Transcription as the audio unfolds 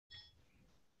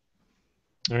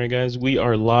All right, guys, we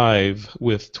are live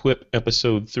with TWiP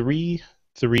episode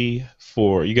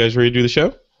 334. You guys ready to do the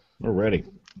show? We're ready.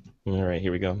 All right,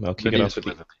 here we go. I'll kick Ready it as off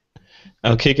with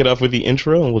ever. the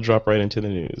intro, and we'll drop right into the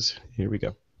news. Here we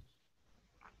go.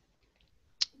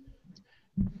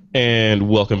 And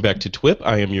welcome back to TWiP.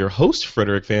 I am your host,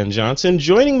 Frederick Van Johnson.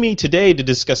 Joining me today to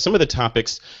discuss some of the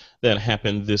topics that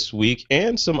happened this week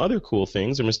and some other cool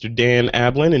things are Mr. Dan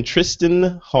Ablin and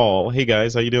Tristan Hall. Hey,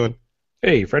 guys, how you doing?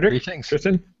 Hey, Frederick. Greetings.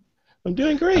 Tristan. I'm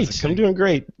doing great. I'm doing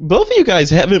great. Both of you guys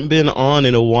haven't been on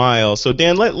in a while. So,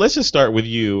 Dan, let's just start with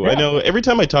you. Yeah. I know every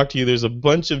time I talk to you, there's a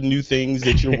bunch of new things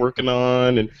that you're working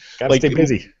on and Gotta stay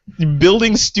busy.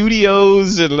 building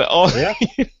studios and all. Yeah.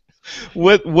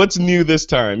 What's new this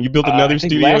time? You built another I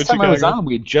think studio last in time I was Chicago? on,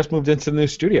 we just moved into the new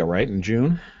studio, right, in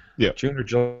June? Yeah. June or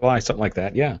July, something like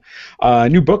that, yeah.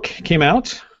 New book came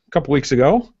out a couple weeks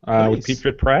ago with Nice.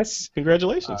 TWiP Press.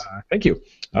 Congratulations. Thank you.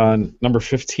 Number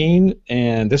 15,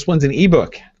 and this one's an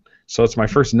ebook. So it's my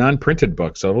first non-printed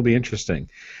book, so it'll be interesting.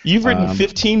 You've written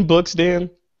 15 books, Dan?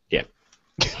 Yeah.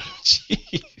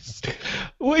 Jeez.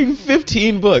 Wait,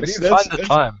 15 books. Where do you find the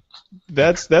time?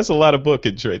 That's a lot of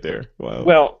bookage right there. Wow.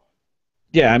 Well,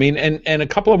 yeah, I mean, and a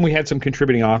couple of them we had some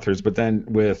contributing authors, but then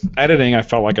with editing, I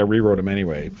felt like I rewrote them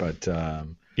anyway. But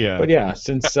yeah,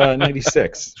 since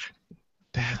 '96.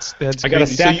 That's I got a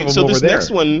crazy. stack of them So over this there.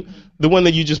 next one, the one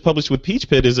that you just published with Peach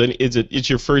Pit, it's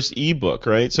your first ebook,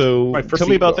 right? So My first tell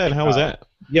me about ebook. that. And how was that?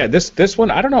 Yeah, this one,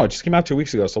 I don't know. It just came out 2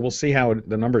 weeks ago, so we'll see how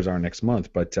the numbers are next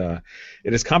month. But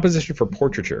it is composition for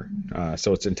portraiture,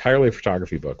 so it's entirely a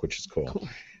photography book, which is cool.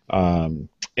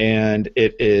 And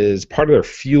it is part of their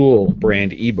Fuel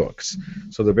brand ebooks,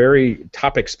 so they're very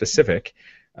topic specific.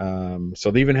 So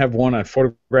they even have one on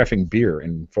photographing beer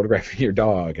and photographing your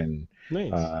dog, and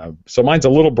Nice. so mine's a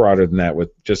little broader than that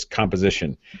with just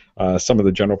composition, some of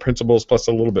the general principles plus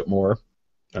a little bit more.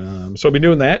 So I've been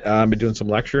doing that. I've been doing some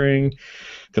lecturing,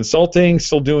 consulting,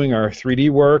 still doing our 3D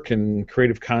work and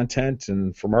creative content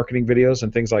and for marketing videos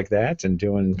and things like that, and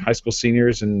doing high school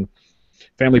seniors and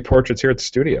family portraits here at the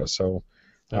studio. So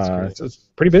That's great. it's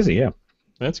pretty busy, yeah.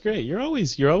 That's great. You're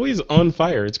always on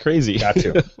fire. It's crazy. Got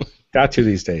to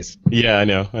these days. Yeah, I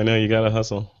know. You got to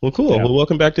hustle. Well, cool. Yeah. Well,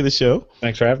 welcome back to the show.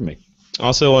 Thanks for having me.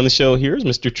 Also on the show here is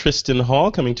Mr. Tristan Hall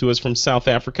coming to us from South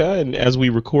Africa, and as we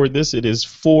record this, it is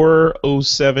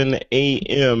 4:07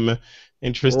 a.m.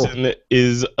 and Tristan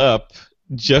is up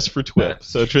just for TWiP.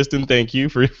 So Tristan, thank you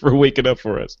for waking up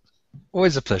for us.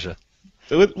 Always a pleasure.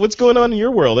 So what's going on in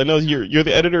your world? I know you're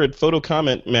the editor at Photo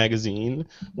Comment magazine.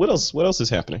 What else is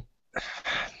happening?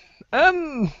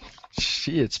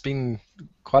 It's been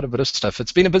quite a bit of stuff.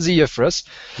 It's been a busy year for us.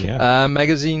 Yeah.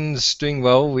 Magazine's doing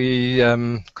well. We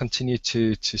continue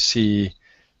to see.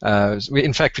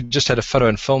 In fact, we just had a photo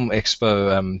and film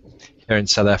expo here in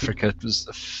South Africa. It was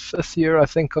the 5th year, I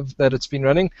think, of that it's been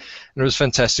running, and it was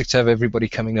fantastic to have everybody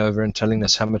coming over and telling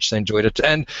us how much they enjoyed it,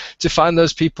 and to find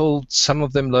those people, some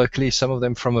of them locally, some of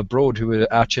them from abroad, who were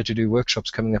out here to do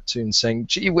workshops, coming up to and saying,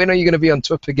 "Gee, when are you going to be on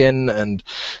TWiP again?" And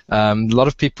a lot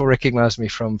of people recognized me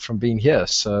from being here,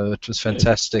 so it was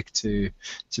fantastic to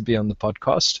be on the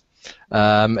podcast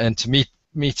and to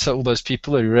meet all those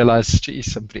people who realize, gee,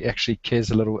 somebody actually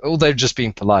cares a little, or they're just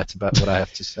being polite about what I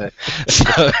have to say. So,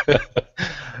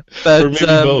 but, or maybe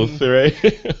both, right?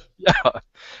 yeah.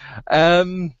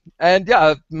 And yeah,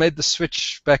 I made the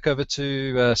switch back over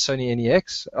to Sony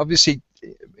NEX. Obviously,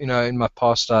 in my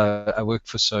past, I worked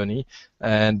for Sony,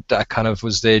 and I kind of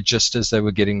was there just as they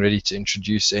were getting ready to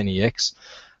introduce NEX.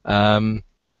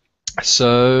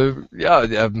 So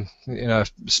yeah,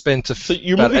 spent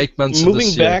about 8 months of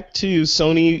this year. Moving back to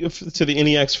Sony to the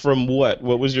NEX from what?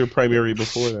 What was your primary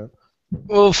before that?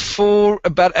 Well, for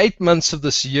about 8 months of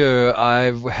this year,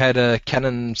 I've had a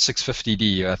Canon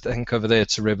 650D. I think over there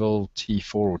it's a Rebel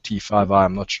T4 or T5i,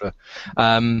 I'm not sure.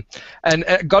 And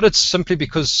got it simply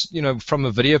because, from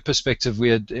a video perspective, we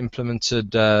had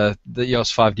implemented the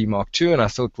EOS 5D Mark II, and I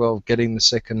thought, well, getting the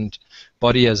second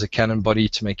body as a Canon body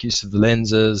to make use of the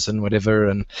lenses and whatever,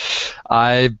 and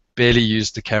I barely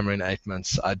used the camera in 8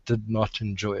 months. I did not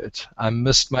enjoy it. I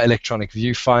missed my electronic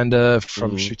viewfinder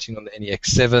from shooting on the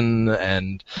NEX7,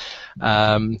 and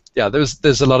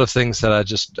there's a lot of things that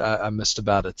I missed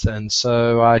about it, and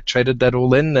so I traded that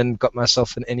all in and got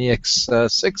myself an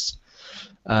NEX6.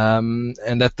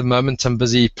 And at the moment, I'm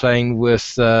busy playing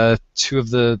with two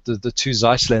of the two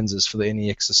Zeiss lenses for the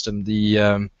NEX system.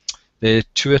 They're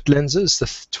TWiP lenses, the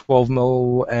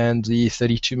 12mm and the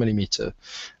 32mm.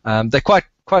 They're quite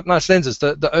quite nice lenses.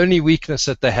 The only weakness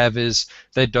that they have is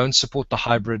they don't support the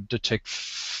hybrid detect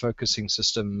focusing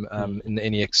system in the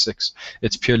NEX6.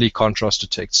 It's purely contrast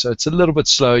detect, so it's a little bit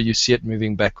slow. You see it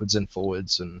moving backwards and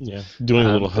forwards, and doing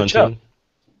a little hunting.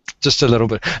 Just a little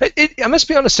bit. I must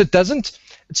be honest. It doesn't.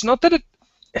 It's not that it.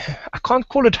 I can't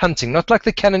call it hunting. Not like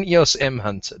the Canon EOS M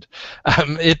hunted.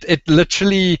 It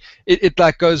literally it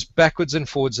like goes backwards and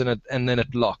forwards and then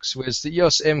it locks. Whereas the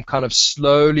EOS M kind of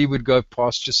slowly would go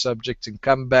past your subject and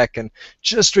come back, and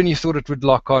just when you thought it would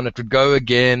lock on, it would go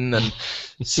again. And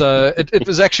so it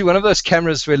was actually one of those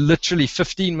cameras where literally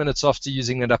 15 minutes after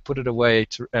using it, I put it away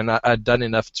and I'd done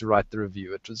enough to write the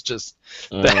review. It was just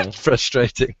that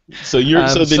frustrating. So you're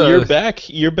you're back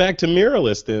to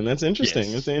mirrorless then. That's interesting.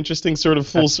 Yes. It's an interesting sort of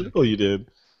full circle you did.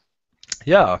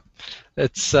 Yeah,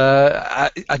 it's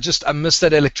I miss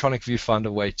that electronic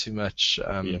viewfinder way too much.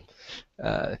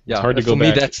 It's hard to go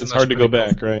back. It's hard to go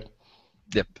back, right?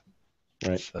 Yep.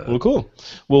 Right. So. Well, cool.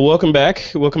 Well, welcome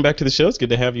back. Welcome back to the show. It's good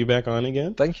to have you back on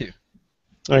again. Thank you.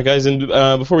 All right, guys, and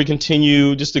before we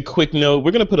continue, just a quick note.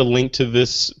 We're going to put a link to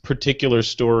this particular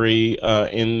story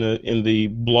in the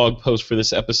blog post for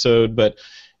this episode, but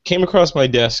came across my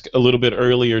desk a little bit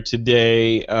earlier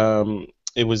today.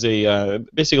 It was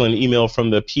basically an email from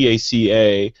the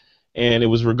PACA, and it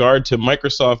was regard to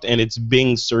Microsoft and its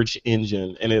Bing search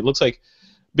engine. And it looks like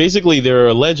basically they're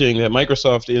alleging that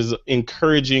Microsoft is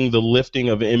encouraging the lifting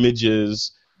of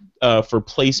images for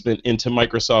placement into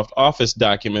Microsoft Office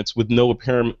documents with no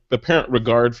apparent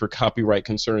regard for copyright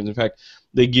concerns. In fact,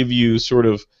 they give you sort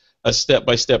of a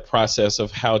step-by-step process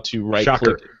of how to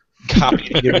right-click,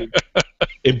 copy it,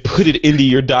 and put it into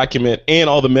your document, and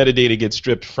all the metadata gets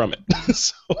stripped from it.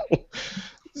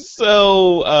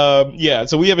 So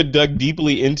we haven't dug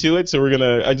deeply into it. So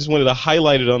I just wanted to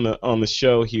highlight it on the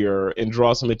show here and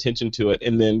draw some attention to it,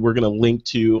 and then we're gonna link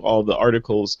to all the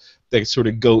articles that sort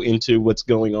of go into what's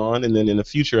going on, and then in a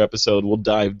future episode we'll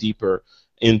dive deeper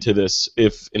into this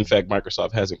if in fact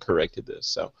Microsoft hasn't corrected this.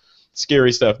 So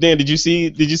scary stuff. Dan, did you see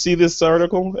this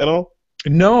article at all?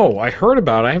 No, I heard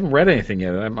about it. I haven't read anything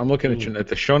yet. I'm looking at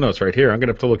the show notes right here. I'm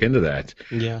gonna have to look into that.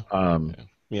 Yeah.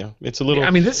 Yeah, it's a little. I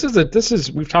mean, this is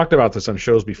we've talked about this on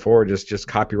shows before. Just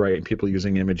copyright and people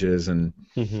using images, and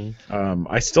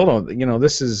I still don't.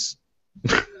 This is.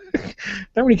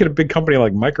 Then when you get a big company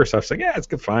like Microsoft saying, "Yeah, it's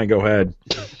good, fine, go ahead."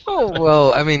 Oh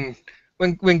well, I mean,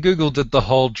 when Google did the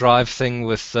whole Drive thing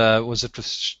with was it with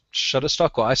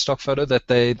Shutterstock or iStock Photo that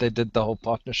they did the whole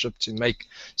partnership to make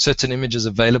certain images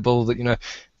available that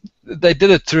they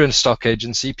did it through a stock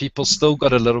agency. People still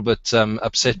got a little bit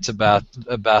upset about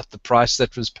the price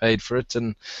that was paid for it,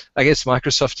 and I guess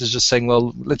Microsoft is just saying,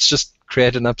 well, let's just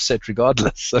create an upset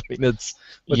regardless. I mean, what's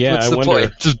the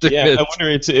point of doing it? I wonder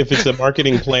if it's a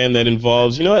marketing plan that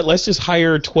involves, let's just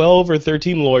hire 12 or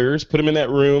 13 lawyers, put them in that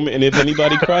room, and if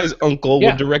anybody cries uncle,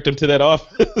 we'll direct them to that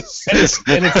office.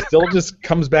 and it still just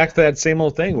comes back to that same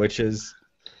old thing, which is,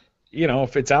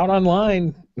 if it's out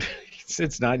online,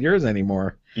 it's not yours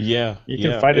anymore. Yeah, you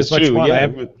can fight as much fun. Yeah.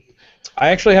 I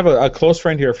actually have a close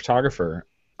friend here, a photographer.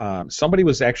 Somebody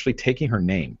was actually taking her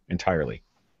name entirely,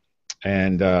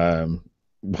 and now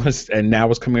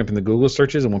was coming up in the Google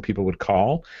searches. And when people would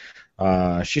call,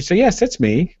 she'd say, "Yes, that's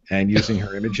me," and using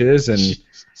her images, and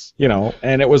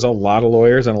and it was a lot of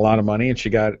lawyers and a lot of money, and she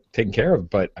got taken care of.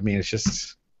 But I mean, it's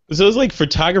just. So it's like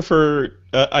photographer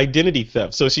identity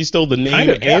theft. So she stole the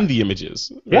name and the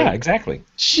images. Right? Yeah, exactly.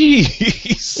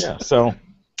 Jeez. Yeah. So.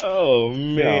 Oh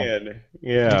man.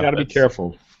 Yeah. You got to be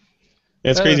careful.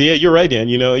 That's crazy. Yeah, you're right, Dan.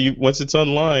 Once it's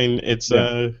online, it's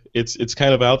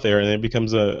kind of out there, and it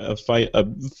becomes a fight. I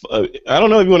don't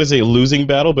know if you want to say a losing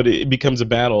battle, but it becomes a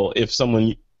battle if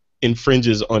someone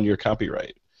infringes on your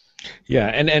copyright. Yeah,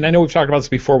 and I know we've talked about this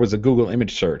before. Was the Google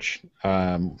image search.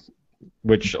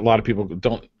 Which a lot of people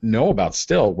don't know about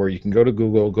still, where you can go to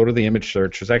Google, go to the image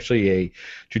search. There's actually a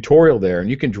tutorial there, and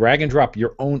you can drag and drop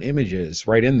your own images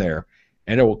right in there,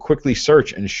 and it will quickly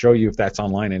search and show you if that's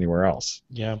online anywhere else.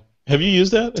 Yeah. Have you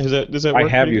used that? Does that work? I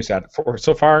have used that.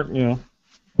 So far,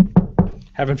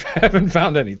 haven't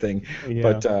found anything. Yeah.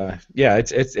 But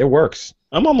it works.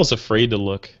 I'm almost afraid to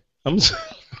look. I'm just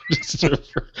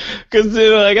because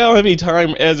I don't have any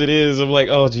time as it is. I'm like,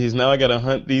 oh geez, now I gotta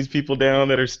hunt these people down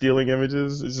that are stealing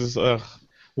images. It's just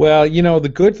Well,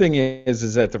 the good thing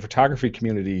is that the photography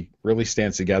community really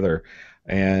stands together,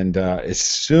 and as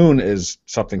soon as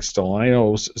something's stolen, I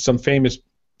know some famous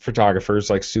photographers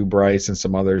like Sue Bryce and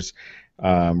some others,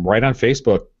 right on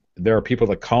Facebook, there are people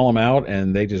that call them out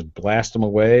and they just blast them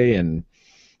away, and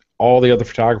all the other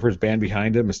photographers band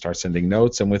behind them and start sending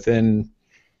notes, and within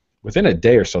a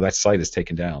day or so, that site is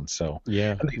taken down. So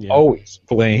and they always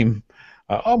blame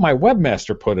Oh, my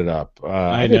webmaster put it up.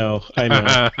 I know.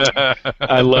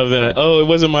 I love that. Oh, it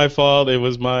wasn't my fault. It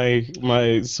was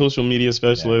my social media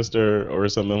specialist or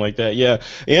something like that. Yeah.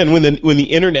 And when the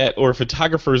internet or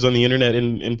photographers on the internet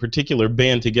in particular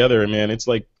band together, man, it's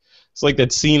like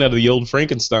that scene out of the old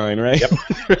Frankenstein, right? Yep.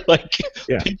 They're like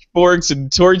pitchforks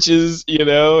and torches,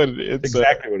 and it's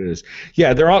exactly what it is.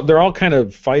 Yeah, they're all kind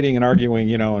of fighting and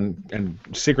arguing, and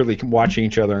secretly watching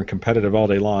each other and competitive all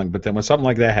day long. But then when something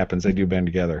like that happens, they do band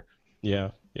together.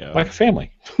 Yeah. Like a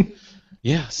family.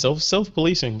 Yeah,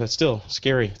 self-policing, but still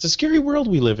scary. It's a scary world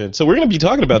we live in. So we're going to be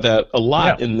talking about that a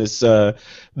lot in this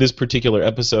this particular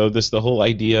episode. The whole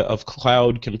idea of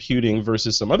cloud computing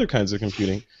versus some other kinds of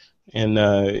computing, and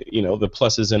the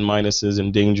pluses and minuses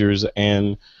and dangers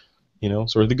and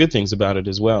sort of the good things about it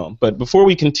as well. But before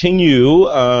we continue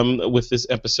with this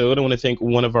episode, I want to thank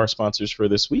one of our sponsors for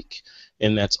this week,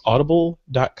 and that's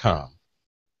Audible.com.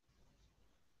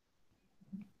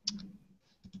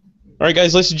 All right,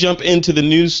 guys, let's jump into the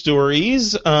news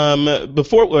stories.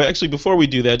 Before we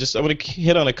do that, I want to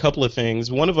hit on a couple of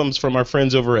things. One of them is from our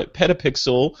friends over at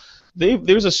Petapixel.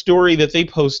 There's a story that they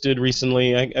posted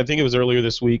recently, I think it was earlier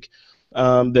this week,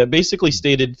 that basically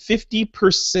stated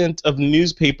 50% of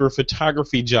newspaper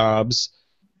photography jobs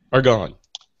are gone.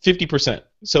 50%.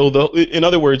 So, in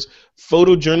other words,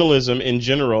 photojournalism in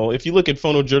general, if you look at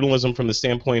photojournalism from the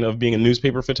standpoint of being a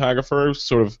newspaper photographer,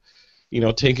 sort of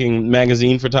taking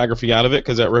magazine photography out of it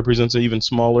because that represents an even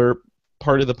smaller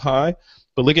part of the pie.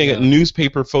 But looking at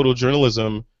newspaper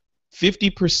photojournalism,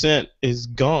 50% is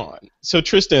gone. So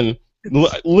Tristan,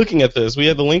 looking at this, we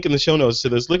have the link in the show notes to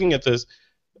this. Looking at this,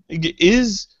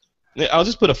 I'll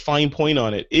just put a fine point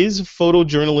on it. Is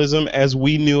photojournalism as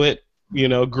we knew it,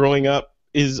 growing up,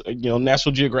 is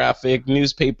National Geographic,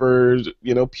 newspapers,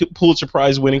 Pulitzer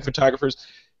Prize winning photographers?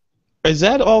 Is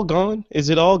that all gone? Is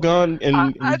it all gone?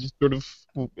 And you just sort of.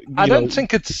 I don't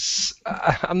think it's.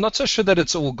 I'm not so sure that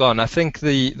it's all gone. I think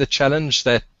the challenge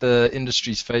that the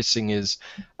industry is facing is,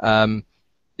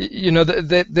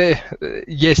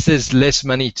 yes, there's less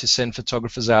money to send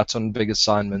photographers out on big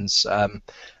assignments.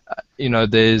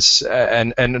 There's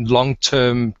and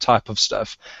long-term type of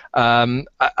stuff.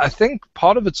 I think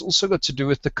part of it's also got to do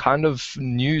with the kind of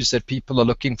news that people are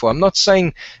looking for. I'm not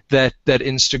saying that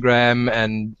Instagram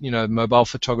and mobile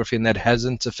photography and that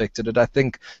hasn't affected it. I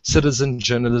think citizen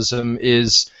journalism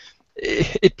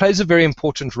it plays a very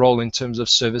important role in terms of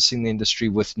servicing the industry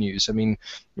with news. I mean,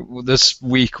 this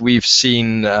week we've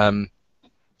seen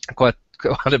quite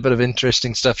a bit of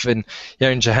interesting stuff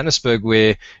here in Johannesburg,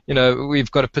 where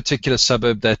we've got a particular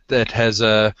suburb that has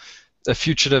a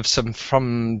fugitive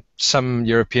from some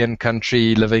European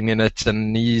country living in it,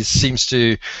 and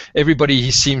everybody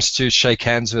he seems to shake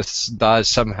hands with dies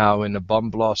somehow in a bomb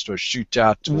blast or a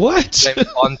shootout. What?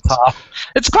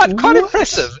 It's quite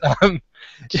impressive.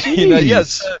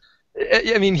 Yes.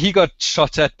 I mean, he got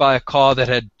shot at by a car that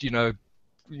had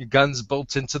guns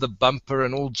built into the bumper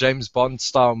and all James Bond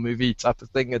style movie type of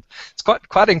thing. It's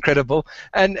quite incredible.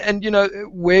 And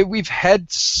where we've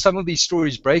had some of these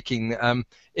stories breaking,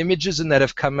 images and that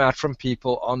have come out from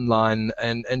people online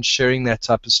and sharing that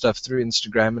type of stuff through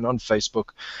Instagram and on Facebook,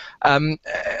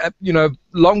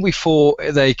 long before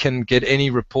they can get any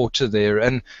reporter there.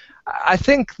 And I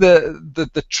think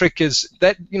the trick is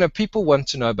that people want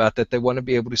to know about that. They want to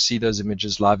be able to see those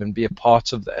images live and be a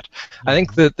part of that. I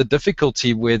think the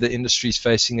difficulty where the industry is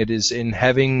facing it is in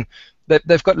having that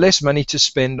they've got less money to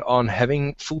spend on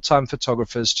having full-time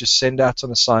photographers to send out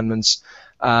on assignments.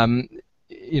 And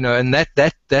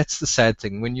that's the sad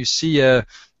thing. When you see a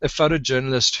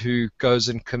photojournalist who goes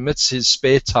and commits his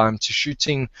spare time to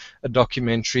shooting a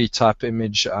documentary type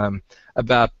image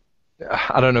about,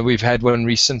 I don't know, we've had one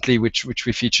recently which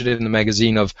we featured in the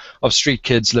magazine of street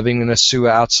kids living in a sewer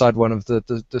outside one of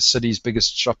the city's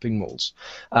biggest shopping malls.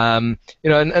 And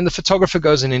the photographer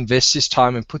goes and invests his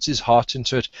time and puts his heart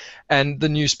into it, and the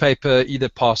newspaper either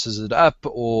passes it up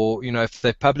or, if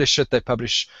they publish it, they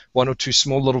publish one or two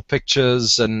small little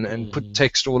pictures and put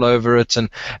text all over it. And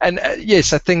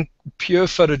yes, I think pure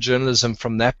photojournalism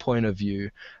from that point of view,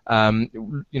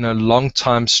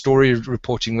 long-time story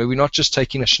reporting where we're not just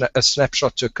taking a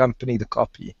snapshot to accompany the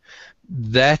copy,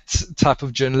 that type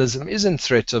of journalism is in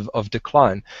threat of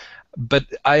decline. But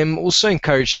I am also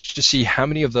encouraged to see how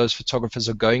many of those photographers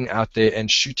are going out there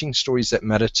and shooting stories that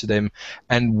matter to them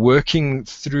and working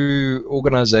through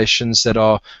organizations that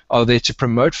are there to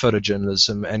promote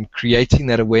photojournalism and creating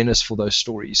that awareness for those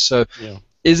stories. So yeah.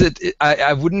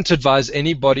 I wouldn't advise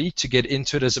anybody to get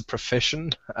into it as a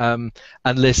profession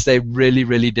unless they're really,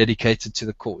 really dedicated to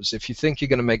the cause. If you think you're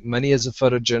going to make money as a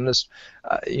photojournalist,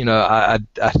 I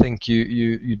think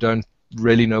you don't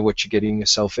really know what you're getting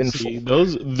yourself in See, for.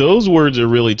 those words are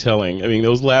really telling. I mean,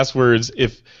 those last words,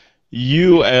 if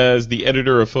you as the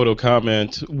editor of Photo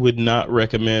Comment would not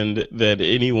recommend that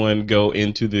anyone go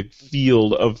into the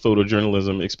field of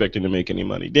photojournalism expecting to make any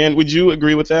money. Dan, would you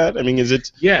agree with that? I mean, is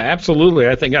it Yeah, absolutely.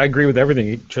 I think I agree with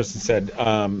everything Tristan said.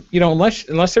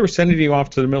 Unless they were sending you off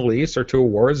to the Middle East or to a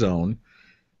war zone,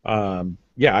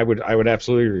 yeah, I would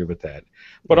absolutely agree with that.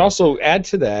 But also add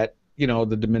to that,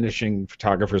 the diminishing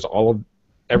photographers, all of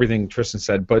everything Tristan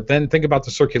said. But then think about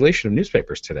the circulation of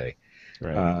newspapers today,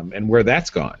 right? and where that's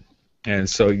gone. And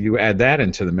so you add that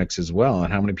into the mix as well,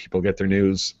 and how many people get their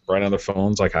news right on their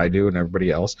phones, like I do, and everybody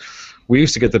else. We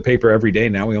used to get the paper every day.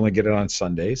 Now we only get it on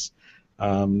Sundays.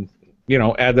 Add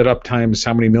that up times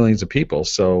how many millions of people.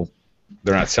 So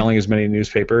they're not selling as many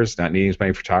newspapers, not needing as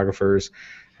many photographers,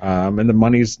 and the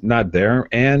money's not there.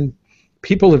 And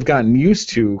people have gotten used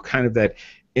to kind of that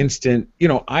instant.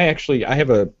 I have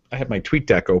my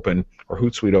TweetDeck open or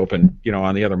Hootsuite open,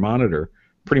 on the other monitor,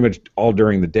 pretty much all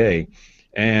during the day.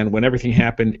 And when everything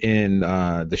happened in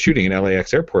the shooting in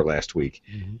LAX airport last week,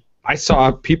 I saw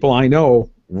people I know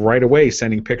right away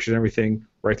sending pictures and everything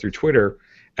right through Twitter.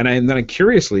 And then I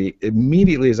curiously,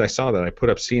 immediately as I saw that, I put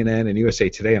up CNN and USA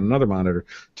Today on another monitor.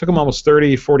 It took them almost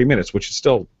 30, 40 minutes, which is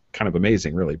still kind of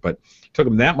amazing, really. But it took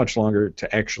them that much longer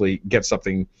to actually get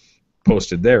something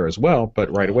posted there as well.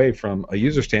 But right away, from a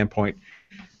user standpoint,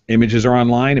 images are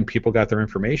online and people got their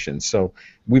information. So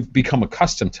we've become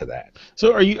accustomed to that.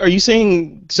 So are you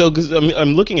saying, so because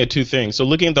I'm looking at two things. So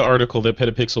looking at the article that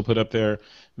Petapixel put up there,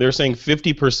 they're saying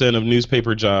 50% of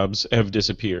newspaper jobs have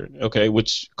disappeared, okay,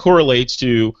 which correlates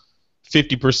to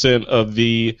 50% of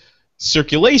the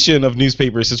circulation of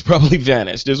newspapers has probably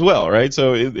vanished as well, right?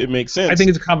 So it makes sense. I think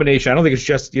it's a combination. I don't think it's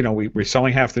just, we're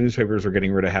selling half the newspapers, we're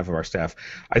getting rid of half of our staff.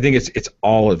 I think it's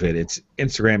all of it. It's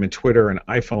Instagram and Twitter and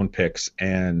iPhone pics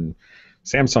and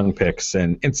Samsung pics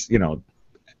and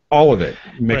all of it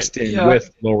mixed in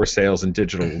with lower sales and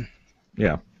digital.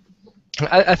 Yeah.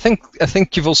 I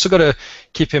think you've also got to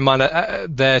keep in mind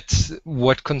that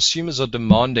what consumers are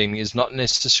demanding is not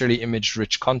necessarily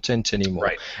image-rich content anymore,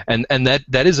 right? And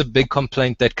that is a big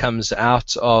complaint that comes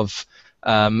out of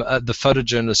the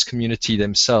photojournalist community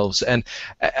themselves. And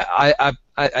I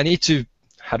need to,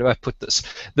 how do I put this?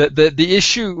 The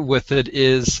issue with it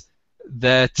is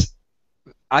that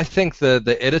I think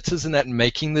the editors in that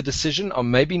making the decision are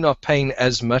maybe not paying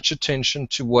as much attention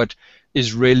to what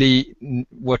is really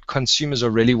what consumers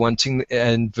are really wanting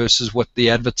and versus what the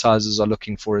advertisers are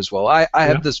looking for as well. I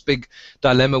have this big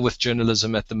dilemma with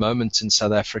journalism at the moment in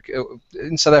South Africa,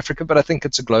 but I think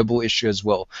it's a global issue as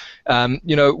well.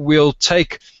 We'll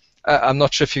take I'm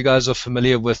not sure if you guys are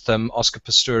familiar with Oscar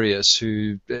Pistorius,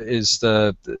 who is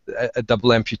a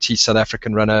double amputee South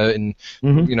African runner and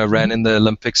ran in the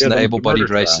Olympics and the able-bodied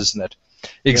races and that.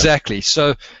 Exactly. Yeah.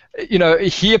 So,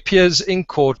 he appears in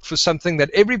court for something that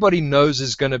everybody knows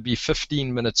is going to be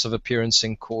 15 minutes of appearance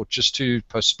in court just to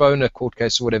postpone a court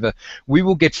case or whatever. We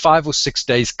will get 5 or 6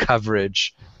 days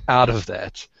coverage out of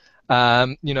that.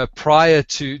 Prior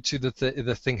to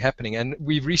the thing happening. And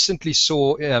we recently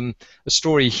saw a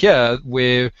story here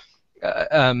where,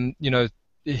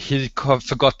 he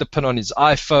forgot the pin on his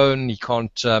iPhone. He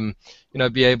can't,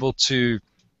 be able to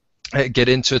get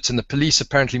into it, and the police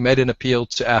apparently made an appeal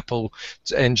to Apple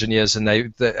engineers, and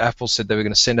Apple said they were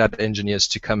going to send out engineers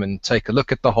to come and take a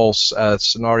look at the whole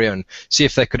scenario and see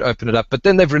if they could open it up. But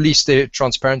then they've released their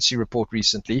transparency report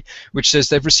recently, which says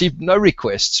they've received no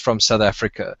requests from South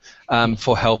Africa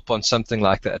for help on something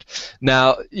like that.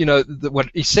 Now, what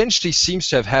essentially seems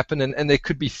to have happened, and there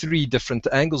could be 3 different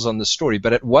angles on the story,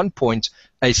 but at one point,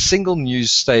 a single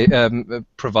news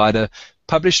provider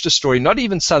published a story, not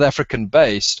even South African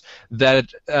based, that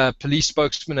police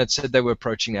spokesman had said they were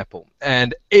approaching Apple,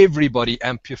 and everybody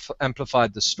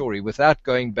amplified the story without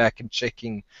going back and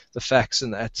checking the facts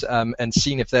and that and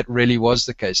seeing if that really was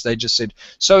the case. They just said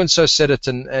so and so said it,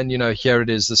 and here it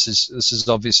is. This is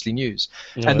obviously news.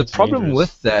 And the problem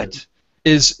with that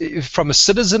is, from a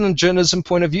citizen and journalism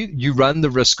point of view, you run the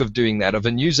risk of doing that, of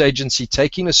a news agency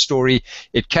taking a story,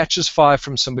 it catches fire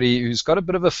from somebody who's got a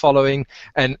bit of a following,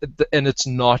 and it's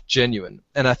not genuine.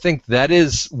 And I think that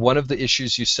is one of the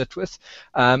issues you sit with.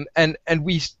 And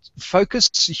we focus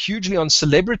hugely on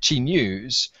celebrity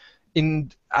news.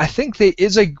 I think there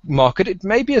is a market, it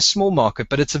may be a small market,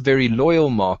 but it's a very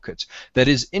loyal market that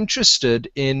is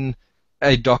interested in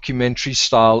a documentary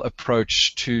style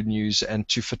approach to news and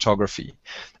to photography.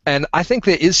 And I think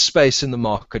there is space in the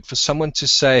market for someone to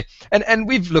say, and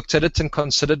we've looked at it and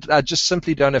considered, I just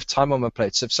simply don't have time on my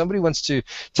plate. So if somebody wants to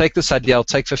take this idea, I'll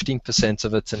take 15%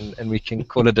 of it and we can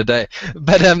call it a day.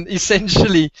 But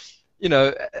essentially, you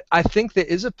know, I think there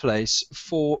is a place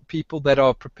for people that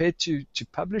are prepared to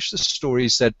publish the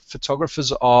stories that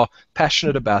photographers are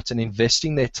passionate about and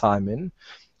investing their time in,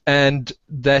 and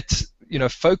that, you know,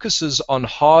 focuses on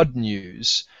hard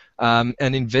news,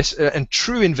 and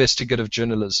true investigative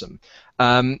journalism,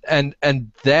 and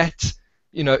that,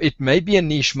 you know, it may be a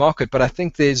niche market, but I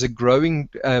think there's a growing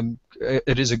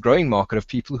it is a growing market of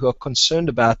people who are concerned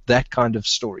about that kind of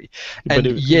story. But And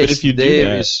but yes, if you do there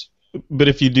that, is. but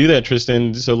if you do that,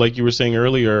 Tristan, so like you were saying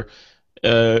earlier,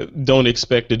 don't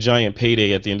expect a giant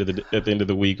payday at the end of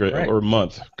the week Right. or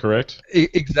month, correct?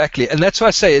 Exactly, and that's why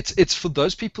I say it's for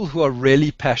those people who are really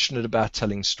passionate about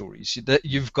telling stories. That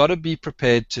you've got to be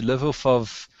prepared to live off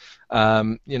of,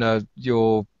 you know,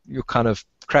 your kind of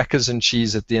crackers and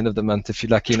cheese at the end of the month if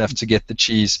you're lucky enough to get the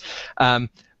cheese.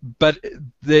 But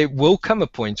there will come a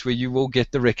point where you will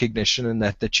get the recognition and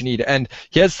that you need. And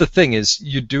here's the thing: is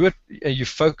you do it, you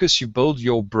focus, you build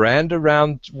your brand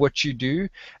around what you do,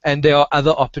 and there are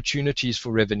other opportunities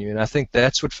for revenue. And I think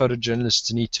that's what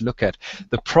photojournalists need to look at.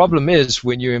 The problem is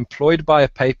when you're employed by a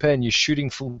paper and you're shooting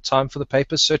full time for the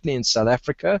paper. Certainly in South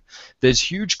Africa, there's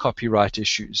huge copyright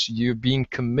issues. You're being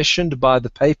commissioned by the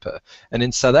paper, and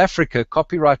in South Africa,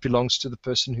 copyright belongs to the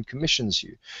person who commissions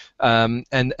you,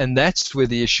 and that's where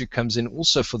the issue comes in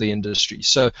also for the industry.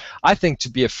 So I think to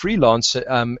be a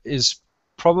freelancer is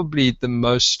probably the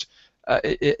most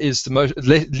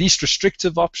least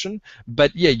restrictive option.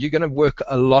 But yeah, you're going to work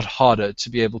a lot harder to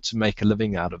be able to make a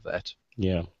living out of that.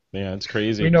 Yeah, yeah, it's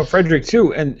crazy. You know, Frederick,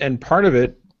 too, and part of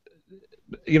it,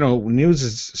 you know, news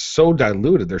is so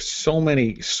diluted. There's so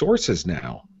many sources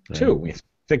now, too. When you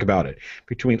think about it,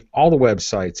 between all the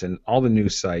websites and all the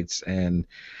news sites, and,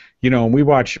 you know, we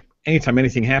watch, anytime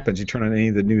anything happens, you turn on any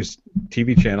of the news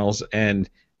TV channels, and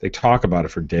they talk about it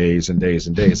for days and days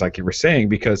and days, like you were saying,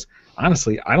 because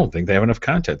honestly, I don't think they have enough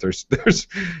content. There's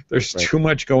Right. too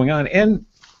much going on, and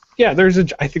yeah,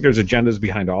 I think there's agendas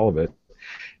behind all of it.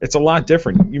 It's a lot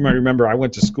different. You might remember I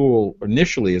went to school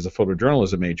initially as a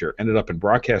photojournalism major, ended up in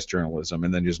broadcast journalism,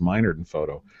 and then just minored in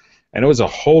photo. And it was a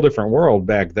whole different world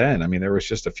back then. I mean, there was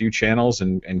just a few channels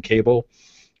and cable,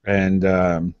 and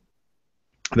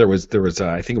there was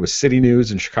I think it was City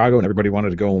News in Chicago, and everybody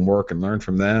wanted to go and work and learn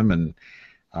from them, and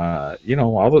you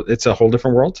know, it's a whole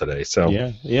different world today. So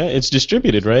yeah, it's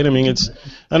distributed, right? I mean,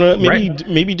 I don't know,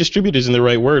 maybe distributed isn't the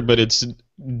right word, but it's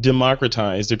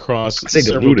democratized across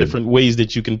several diluted. different ways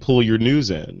that you can pull your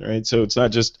news in, right? So it's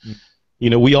not just, you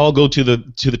know, we all go to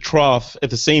the trough at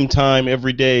the same time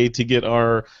every day to get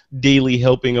our daily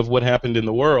helping of what happened in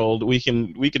the world. We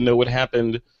can know what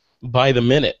happened by the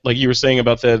minute, like you were saying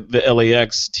about the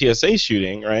LAX TSA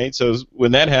shooting, right? So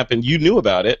when that happened, you knew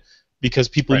about it because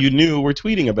people you knew were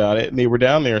tweeting about it and they were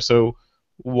down there. So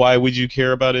why would you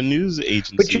care about a news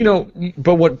agency? But you know,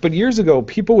 but years ago,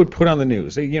 people would put on the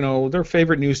news, you know, their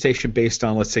favorite news station based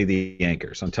on, let's say, the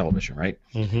anchors on television, right?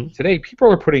 Mm-hmm. Today,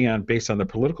 people are putting on based on their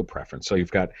political preference. So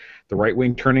you've got the right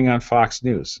wing turning on Fox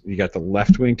News, you got the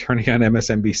left wing turning on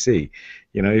MSNBC.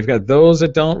 You know, you've got those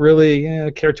that don't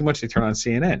really care too much. They turn on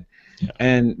CNN. Yeah.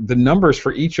 And the numbers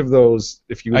for each of those,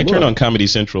 if you turn on Comedy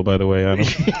Central, by the way. I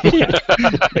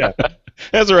don't. Yeah.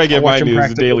 That's where I get my news,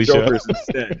 the Daily Show.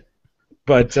 Instead.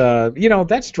 But you know,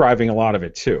 that's driving a lot of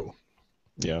it too.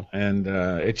 Yeah. And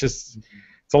it's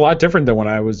a lot different than when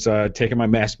I was taking my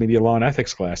mass media law and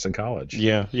ethics class in college.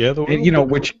 Yeah. And, you know,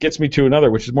 which gets me to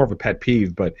another, which is more of a pet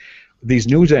peeve, but these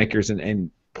news anchors and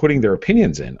putting their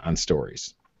opinions in on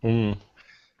stories,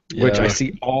 which I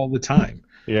see all the time.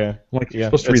 Yeah, like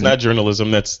it's not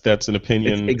journalism. That's an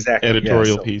opinion,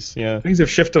 editorial piece. Yeah, things have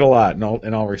shifted a lot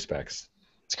in all respects.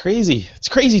 It's crazy. It's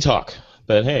crazy talk.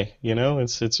 But hey, you know,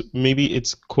 it's maybe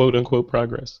it's quote unquote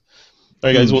progress. All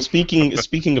right, guys. Well,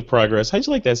 speaking of progress, how'd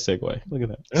you like that segue? Look at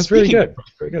that. That's really good.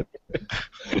 Very good.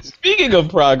 Speaking of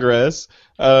progress,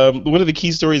 one of the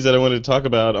key stories that I wanted to talk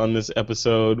about on this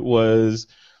episode was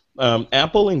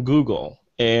Apple and Google,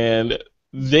 and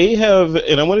they have,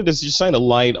 and I wanted to just shine a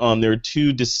light on their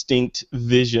two distinct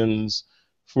visions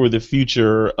for the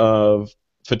future of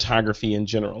photography in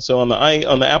general. So on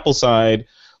the Apple side,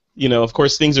 you know, of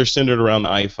course, things are centered around the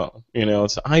iPhone. You know,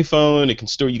 it's an iPhone. It can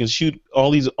store. You can shoot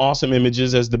all these awesome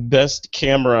images as the best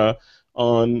camera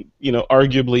on, you know,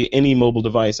 arguably any mobile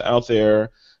device out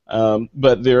there.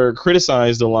 But they're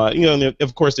criticized a lot. You know, and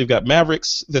of course, they've got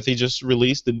Mavericks that they just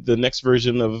released, the next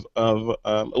version of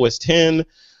OS 10.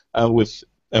 With,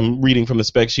 I'm reading from the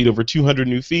spec sheet, over 200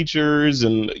 new features,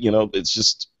 and you know, it's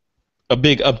just a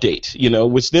big update,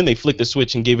 which then they flicked the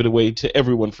switch and gave it away to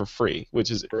everyone for free, which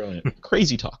is Brilliant.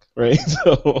 crazy talk, right?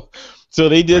 So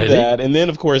they did Really? that, and then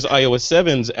of course iOS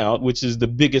 7's out, which is the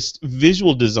biggest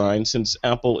visual design since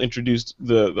Apple introduced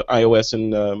the iOS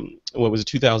in what was it,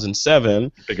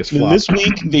 2007. Biggest And flop. this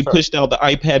week they pushed out the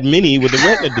iPad Mini with a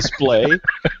Retina display.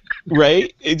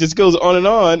 Right? It just goes on,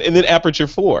 and then Aperture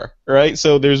 4, right?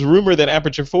 So there's rumor that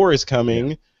Aperture 4 is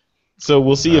coming. So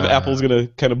we'll see if Apple's gonna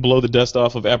kind of blow the dust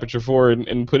off of Aperture 4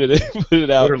 and put it put it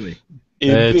out. Literally.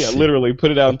 Literally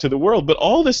put it out into the world. But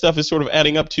all this stuff is sort of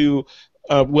adding up to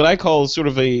what I call sort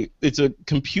of it's a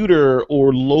computer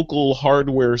or local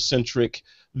hardware centric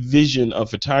vision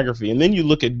of photography. And then you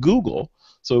look at Google.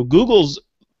 So Google's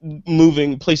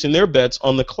placing their bets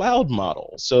on the cloud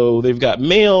model. So they've got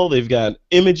mail, they've got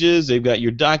images, they've got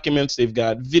your documents, they've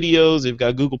got videos, they've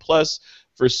got Google Plus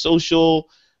for social,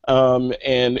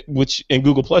 and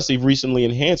Google Plus, they've recently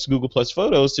enhanced Google Plus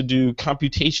Photos to do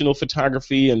computational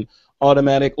photography and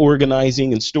automatic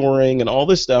organizing and storing and all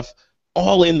this stuff,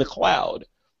 all in the cloud.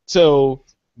 So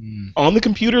on the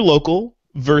computer local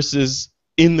versus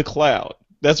in the cloud.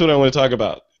 That's what I want to talk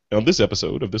about on this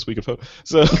episode of This Week of Photo.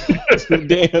 So,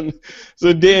 Dan,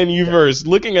 you first.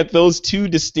 Looking at those two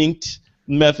distinct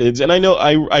methods, and I know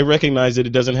I recognize that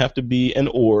it doesn't have to be an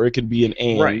or, it could be an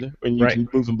and, and you can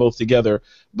move them both together.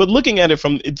 But looking at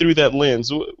it through that lens,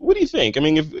 what do you think? I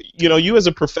mean, if you as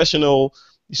a professional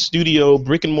studio,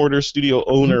 brick and mortar studio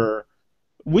owner,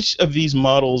 which of these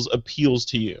models appeals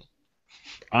to you?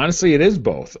 Honestly, it is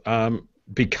both.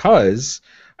 Because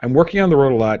I'm working on the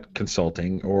road a lot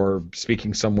consulting or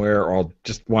speaking somewhere, or I'll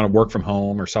just want to work from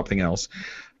home or something else.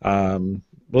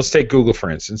 Let's take Google, for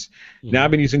instance. Now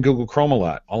I've been using Google Chrome a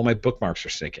lot. All of my bookmarks are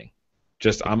syncing.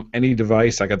 Just on any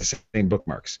device, I got the same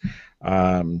bookmarks.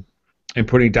 And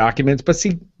putting documents. But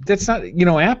see, that's not,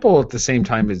 Apple at the same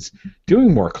time is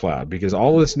doing more cloud, because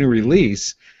all of this new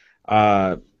release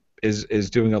is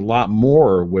doing a lot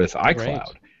more with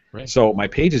iCloud. Right. So my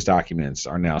Pages documents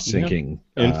are now syncing.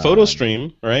 And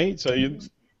PhotoStream, right? So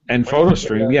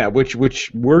PhotoStream, yeah, which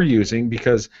we're using,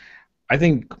 because I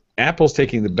think Apple's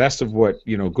taking the best of what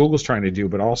Google's trying to do,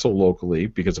 but also locally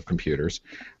because of computers.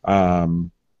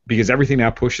 Because everything now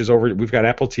pushes over. We've got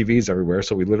Apple TVs everywhere,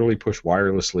 so we literally push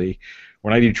wirelessly.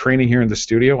 When I do training here in the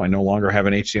studio, I no longer have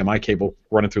an HDMI cable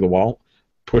running through the wall.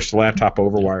 Push the laptop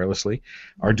over wirelessly.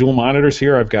 Our dual monitors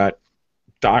here, I've got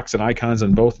docks and icons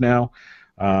on both now.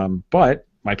 But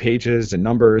my pages and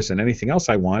numbers and anything else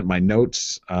I want, my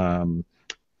notes,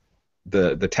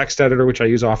 the text editor, which I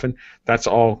use often, that's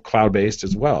all cloud-based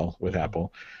as well with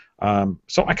Apple.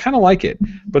 So I kind of like it.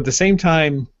 But at the same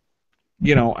time,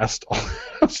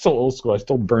 I'm still old school. I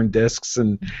still burn discs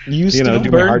and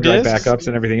do my hard drive backups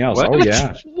and everything else. What? Oh,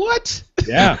 yeah. What?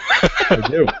 Yeah, I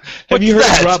do. Have you heard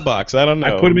of Dropbox? I don't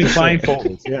know. I put them in client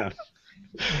folders, yeah.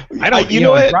 I don't. You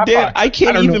know what, Dan? I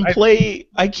can't even play.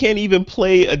 I can't even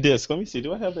play a disc. Let me see.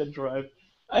 Do I have that drive?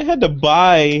 I had to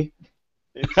buy.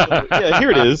 Yeah,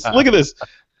 here it is. Look at this.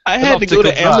 I had to go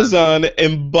to Amazon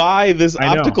and buy this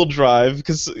optical drive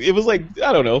because it was like,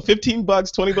 I don't know, $15,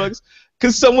 $20,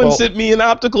 because someone sent me an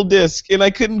optical disc and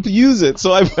I couldn't use it,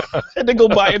 so I had to go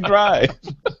buy a drive.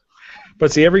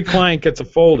 But see, every client gets a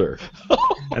folder,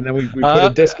 and then we put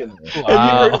a disc in there.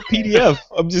 Wow. And you heard PDF.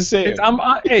 I'm just saying.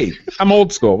 I'm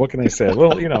old school. What can I say?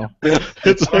 Well,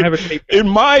 it's like, in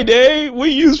my day, we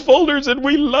used folders and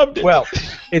we loved it. Well,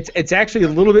 it's actually a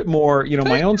little bit more.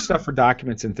 My own stuff for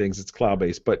documents and things, it's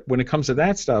cloud-based. But when it comes to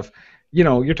that stuff,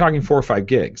 you're talking 4 or 5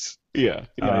 gigs. Yeah.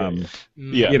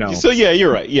 So yeah,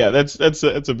 you're right. Yeah, that's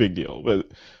a big deal.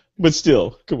 But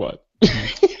still, come on.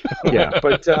 Yeah,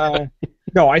 but.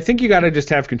 No, I think you got to just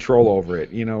have control over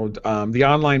it. The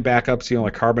online backups,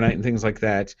 like Carbonite and things like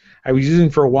that, I was using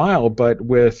for a while, but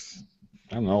with,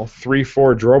 I don't know,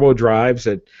 3-4 Drobo drives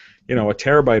at, a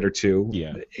terabyte or 2.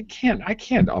 Yeah. I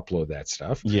can't upload that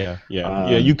stuff. Yeah.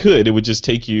 You could. It would just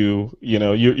take you.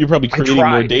 You're probably creating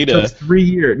more data. It took 3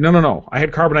 years. No. I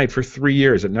had Carbonite for 3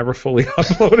 years. It never fully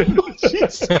uploaded.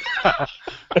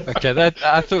 Okay,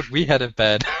 I thought we had it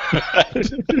bad.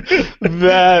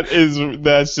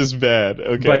 That's just bad.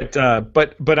 Okay.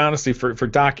 But honestly, for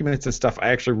documents and stuff, I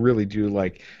actually really do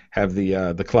like have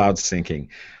the cloud syncing.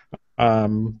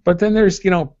 But then there's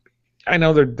I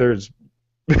know there's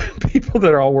people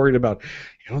that are all worried about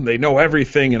they know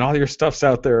everything and all your stuff's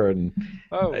out there and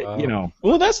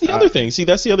Well, that's the other thing. See,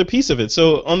 that's the other piece of it.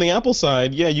 So on the Apple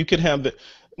side, yeah, you could have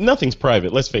nothing's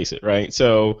private, let's face it, right?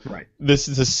 So this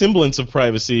is a semblance of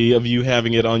privacy of you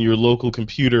having it on your local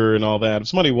computer and all that. If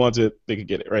somebody wants it, they could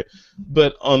get it, right?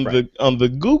 But on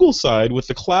the Google side, with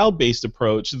the cloud-based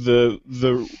approach, the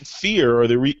fear or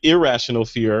the irrational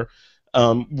fear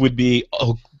would be,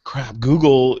 oh crap,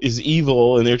 Google is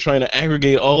evil and they're trying to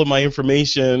aggregate all of my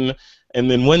information, and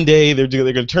then one day they're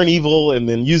going to turn evil and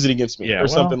then use it against me, Yeah, or well,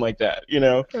 something like that.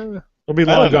 We'll be I long don't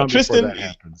know, gone before Tristan. that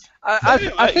happens. I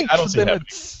think I for don't see it them happening.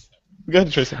 it's. Go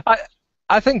ahead, Tristan.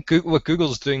 I think what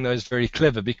Google's doing though is very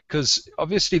clever, because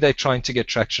obviously they're trying to get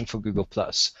traction for Google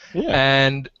Plus, Yeah.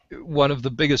 and one of the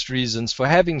biggest reasons for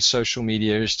having social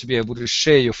media is to be able to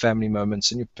share your family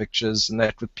moments and your pictures and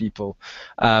that with people.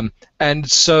 And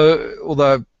so,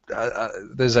 although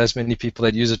there's as many people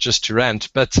that use it just to rant,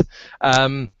 but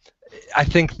I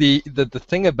think the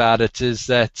thing about it is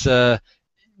that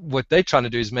what they're trying to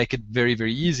do is make it very,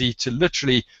 very easy to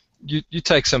literally, you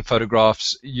take some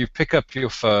photographs, you pick up your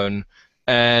phone,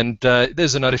 and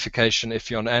there's a notification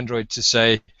if you're on Android to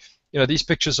say, these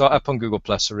pictures are up on Google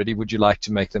Plus already. Would you like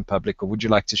to make them public, or would you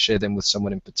like to share them with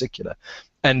someone in particular?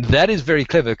 And that is very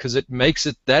clever, because it makes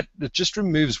it just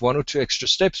removes one or two extra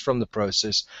steps from the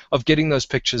process of getting those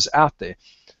pictures out there.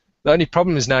 The only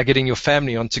problem is now getting your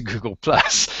family onto Google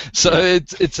Plus. So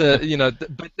it's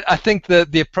but I think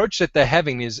the approach that they're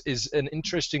having is an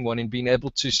interesting one in being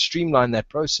able to streamline that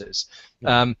process.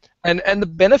 And the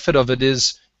benefit of it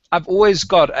is I've always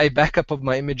got a backup of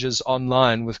my images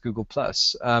online with Google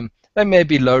Plus. They may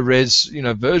be low res,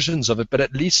 versions of it, but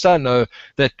at least I know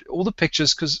that all the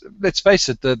pictures, because let's face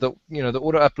it, the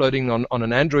auto uploading on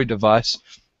an Android device.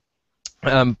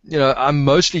 I'm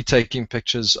mostly taking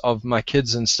pictures of my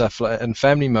kids and stuff and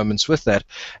family moments with that,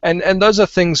 and those are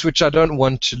things which I don't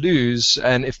want to lose.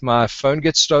 And if my phone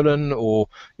gets stolen, or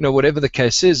whatever the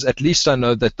case is, at least I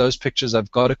know that those pictures,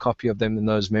 I've got a copy of them and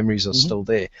those memories are still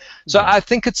there. So I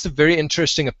think it's a very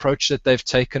interesting approach that they've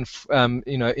taken,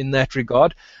 in that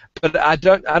regard. But I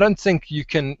don't think you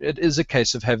can. It is a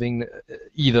case of having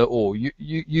either or.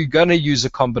 You're going to use a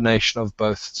combination of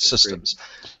both systems.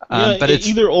 But it's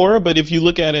either or. But if you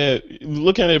look at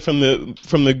it from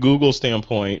the Google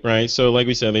standpoint, right? So like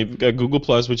we said, they've got Google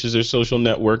Plus, which is their social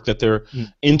network that they're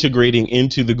integrating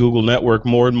into the Google network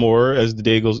more and more as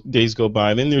the days go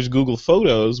by. Then there's Google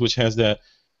Photos, which has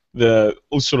the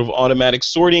sort of automatic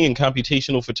sorting and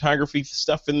computational photography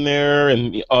stuff in there,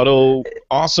 and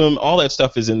awesome, all that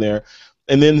stuff is in there.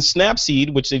 And then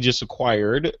Snapseed, which they just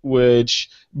acquired, which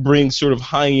brings sort of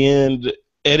high-end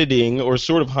editing, or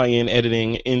sort of high-end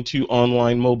editing, into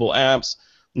online mobile apps.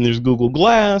 And there's Google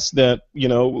Glass that,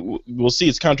 we'll see,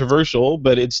 it's controversial,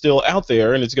 but it's still out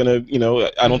there, and it's going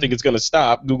to, I don't think it's going to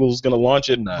stop. Google's going to launch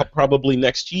it probably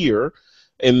next year.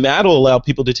 And that'll allow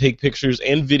people to take pictures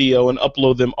and video and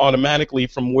upload them automatically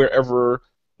from wherever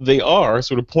they are,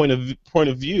 sort of point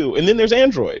of view. And then there's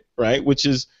Android, right, which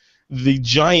is the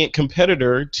giant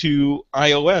competitor to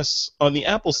iOS on the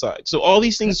Apple side. So all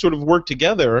these things sort of work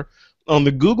together on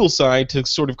the Google side to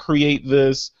sort of create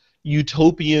this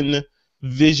utopian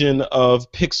vision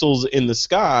of pixels in the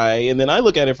sky. And then I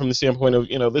look at it from the standpoint of,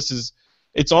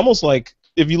 it's almost like,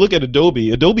 if you look at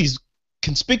Adobe's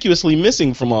conspicuously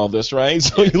missing from all this, right?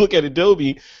 So you look at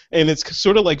Adobe, and it's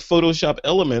sort of like Photoshop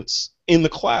Elements in the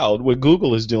cloud, what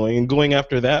Google is doing, and going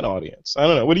after that audience. I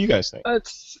don't know. What do you guys think?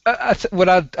 What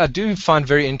I do find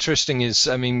very interesting is,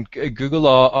 Google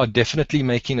are definitely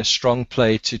making a strong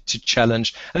play to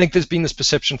challenge. I think there's been this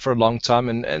perception for a long time,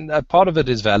 and part of it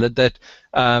is valid, that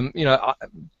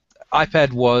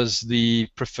iPad was the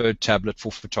preferred tablet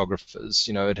for photographers.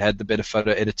 It had the better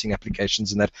photo editing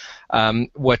applications, and that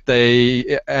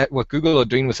what Google are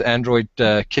doing with Android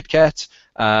KitKat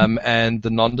and the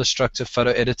non-destructive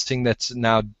photo editing that's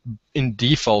now in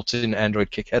default in Android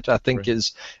KitKat, I think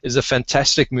is a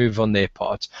fantastic move on their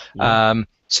part.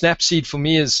 Snapseed for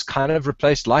me has kind of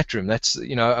replaced Lightroom. That's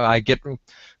I get.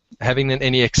 Having an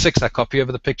NEX6, I copy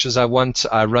over the pictures I want,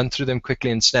 I run through them quickly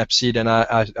in Snapseed, and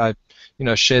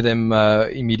I share them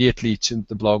immediately to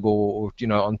the blog or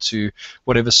onto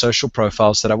whatever social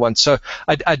profiles that I want. So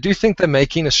I do think they're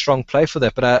making a strong play for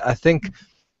that, but I think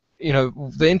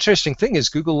the interesting thing is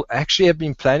Google actually have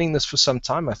been planning this for some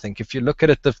time. I think if you look at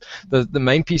it, the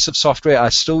main piece of software I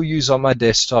still use on my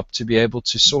desktop to be able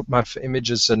to sort my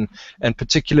images and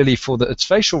particularly for its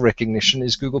facial recognition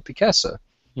is Google Picasso.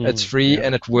 It's free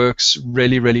and it works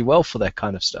really, really well for that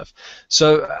kind of stuff.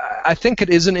 So I think it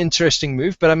is an interesting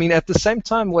move, but at the same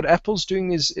time, what Apple's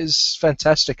doing is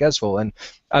fantastic as well. And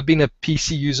I've been a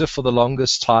PC user for the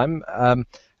longest time,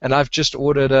 and I've just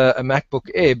ordered a MacBook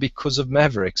Air because of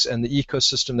Mavericks and the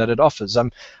ecosystem that it offers.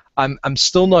 I'm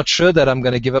still not sure that I'm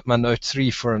going to give up my Note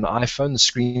 3 for an iPhone. The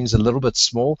screen's a little bit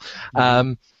small.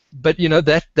 But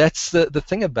that's the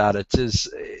thing about it is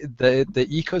the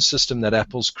ecosystem that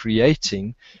Apple's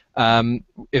creating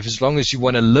if as long as you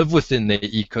want to live within their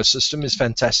ecosystem, is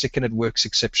fantastic and it works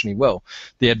exceptionally well.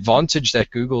 The advantage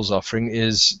that Google's offering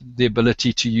is the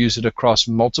ability to use it across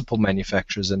multiple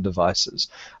manufacturers and devices.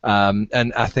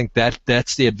 And I think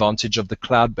that's the advantage of the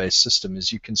cloud-based system,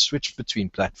 is you can switch between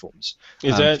platforms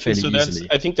fairly easily.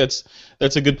 I think that's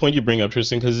a good point you bring up,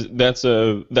 Tristan, because that's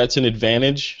an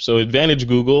advantage. So advantage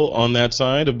Google on that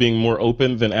side of being more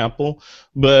open than Apple.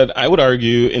 But I would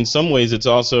argue in some ways it's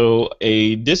also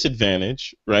a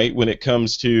disadvantage, right, when it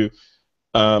comes to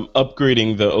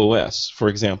upgrading the OS, for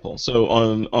example. So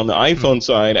on the iPhone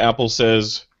side, Apple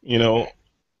says,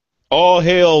 all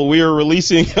hail, we are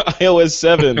releasing iOS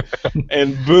 7,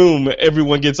 and boom,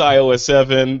 everyone gets iOS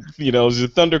 7. There's a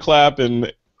thunderclap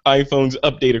and iPhones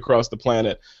update across the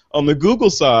planet. On the Google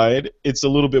side, it's a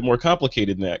little bit more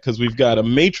complicated than that, because we've got a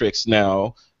matrix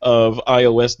now of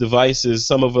iOS devices,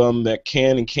 some of them that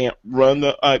can and can't run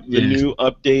the new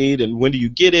update, and when do you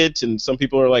get it? And some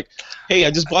people are like, hey,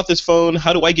 I just bought this phone,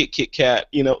 how do I get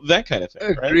KitKat? That kind of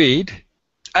thing. Agreed. Right?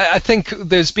 I think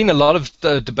there's been a lot of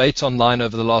debate online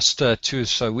over the last 2 or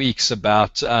so weeks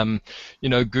about,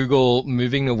 Google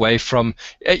moving away from,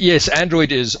 yes,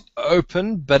 Android is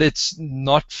open, but it's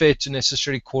not fair to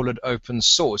necessarily call it open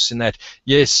source in that,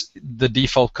 yes, the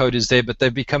default code is there, but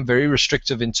they've become very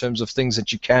restrictive in terms of things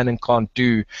that you can and can't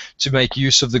do to make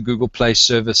use of the Google Play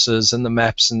services and the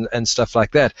maps and stuff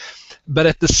like that. But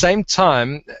at the same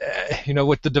time,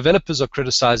 what the developers are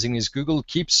criticizing is Google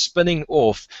keeps spinning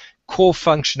off core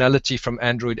functionality from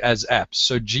Android as apps.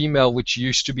 So Gmail, which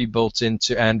used to be built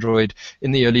into Android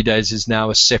in the early days, is now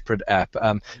a separate app.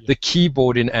 The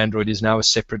keyboard in Android is now a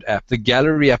separate app. The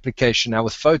gallery application now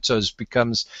with photos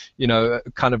becomes,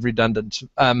 kind of redundant.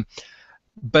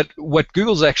 But what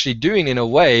Google's actually doing in a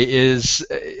way is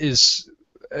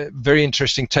a very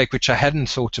interesting take, which I hadn't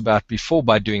thought about before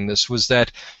by doing this, was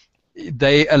that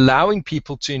they allowing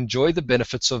people to enjoy the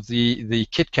benefits of the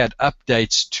KitKat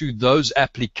updates to those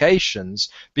applications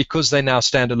because they're now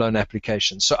standalone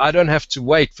applications. So I don't have to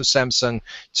wait for Samsung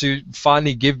to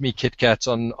finally give me KitKat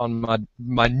on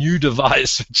my new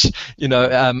device, which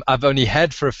I've only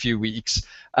had for a few weeks.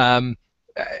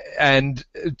 And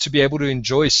to be able to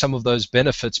enjoy some of those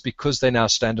benefits because they're now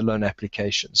standalone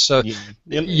applications. So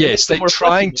yes, they're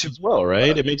trying to as well,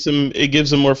 right? It gives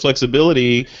them more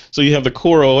flexibility. So you have the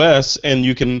core OS, and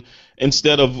you can,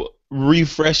 instead of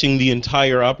refreshing the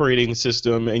entire operating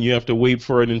system, and you have to wait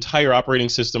for an entire operating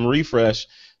system refresh,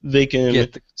 they can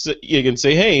you can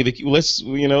say, hey,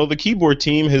 the keyboard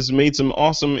team has made some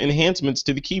awesome enhancements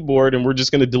to the keyboard, and we're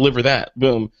just going to deliver that.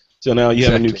 Boom. So now you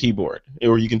have a new keyboard,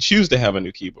 or you can choose to have a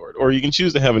new keyboard, or you can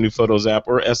choose to have a new Photos app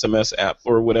or SMS app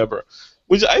or whatever.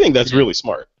 Which I think that's really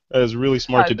smart. That is really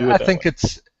smart to do it. I think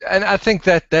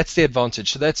that's the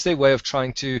advantage. So that's their way of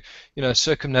trying to,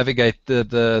 circumnavigate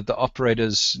the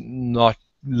operators not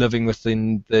living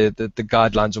within the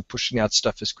guidelines or pushing out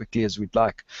stuff as quickly as we'd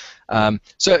like.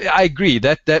 So I agree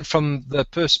that from the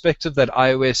perspective that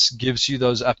iOS gives you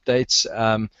those updates.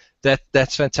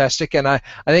 That's fantastic, and I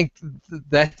think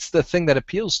that's the thing that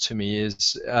appeals to me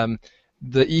is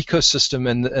the ecosystem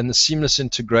and the seamless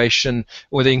integration,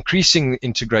 or the increasing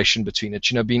integration between it.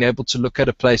 Being able to look at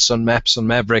a place on Maps on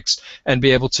Mavericks and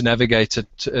be able to navigate it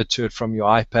to it from your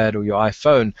iPad or your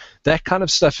iPhone. That kind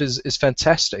of stuff is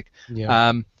fantastic.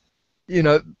 Yeah.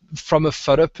 From a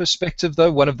photo perspective,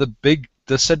 though, one of the big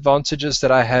disadvantages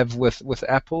that I have with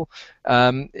Apple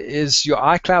is your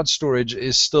iCloud storage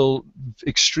is still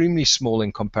extremely small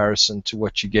in comparison to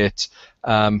what you get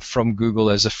from Google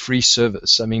as a free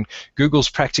service. I mean, Google's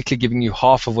practically giving you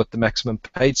half of what the maximum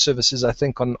paid service is, I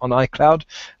think, on iCloud,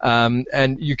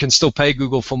 and you can still pay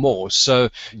Google for more. So,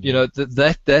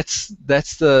 that's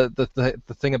the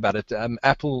thing about it.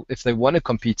 Apple, if they want to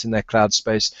compete in that cloud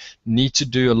space, need to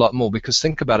do a lot more, because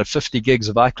think about it, 50 gigs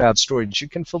of iCloud storage, you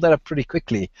can fill that up pretty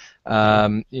quickly,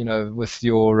 with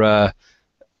your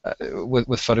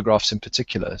with photographs in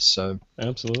particular. So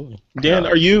absolutely. Dan,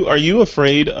 are you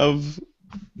afraid of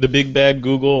the big bad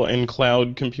Google and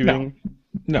cloud computing?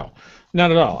 No,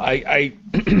 not at all. I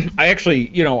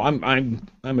actually,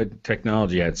 I'm a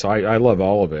technology head, so I love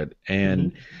all of it.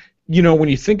 And when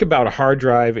you think about a hard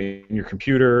drive in your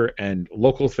computer and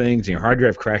local things and your hard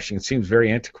drive crashing, it seems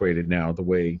very antiquated now, the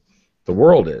way the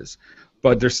world is.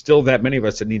 But there's still that many of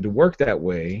us that need to work that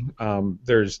way.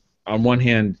 There's, on one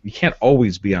hand, you can't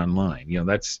always be online.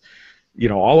 That's,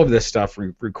 all of this stuff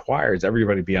requires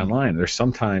everybody to be online. There's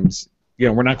sometimes,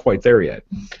 we're not quite there yet.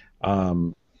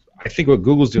 I think what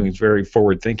Google's doing is very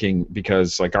forward thinking,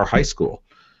 because like our high school,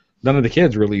 none of the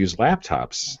kids really use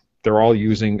laptops they're all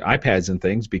using iPads and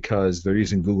things because they're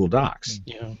using Google Docs.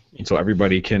 Yeah. And so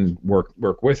everybody can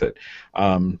work with it.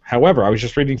 However, I was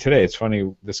just reading today. It's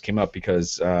funny this came up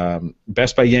because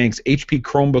Best Buy yanks HP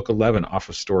Chromebook 11 off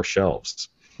of store shelves.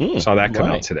 Saw that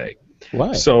come out today.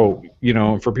 Why? So,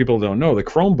 for people who don't know, the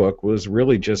Chromebook was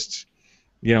really just,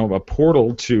 a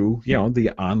portal to,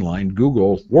 the online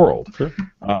Google world. Sure.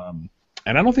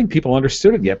 And I don't think people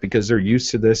understood it yet because they're used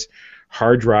to this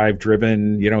hard drive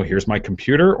driven, here's my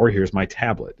computer or here's my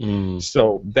tablet.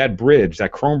 So that bridge,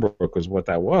 that Chromebook was what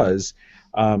that was.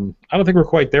 I don't think we're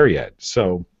quite there yet.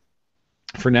 So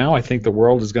for now, I think the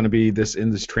world is going to be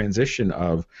in this transition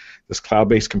of this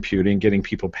cloud-based computing, getting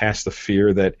people past the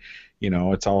fear that,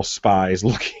 it's all spies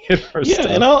looking at our stuff.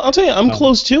 Yeah, and I'll tell you, I'm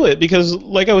close to it because,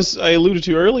 like I alluded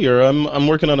to earlier, I'm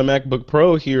working on a MacBook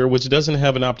Pro here, which doesn't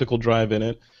have an optical drive in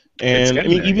it, and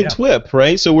even TWiP,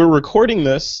 right? So we're recording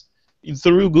this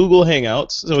through Google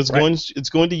Hangouts, so it's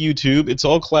going to YouTube. It's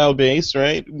all cloud-based,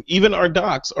 right? Even our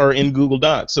docs are in Google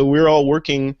Docs, so we're all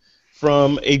working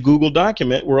from a Google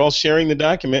document. We're all sharing the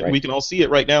document. Right. We can all see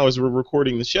it right now as we're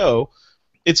recording the show.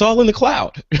 It's all in the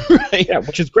cloud, right? Yeah,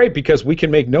 which is great because we can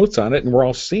make notes on it and we're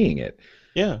all seeing it.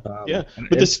 Yeah, yeah.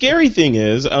 But the scary thing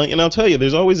is, and I'll tell you,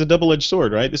 there's always a double-edged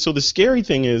sword, right? So the scary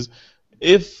thing is,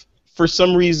 if for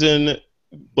some reason,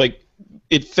 like,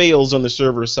 it fails on the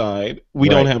server side, we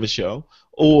don't have a show,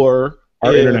 or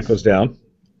our internet goes down.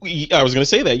 I was going to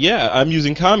say that, yeah. I'm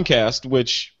using Comcast,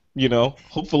 which,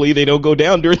 hopefully they don't go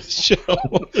down during the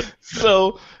show.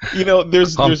 So,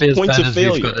 there's points of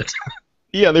failure.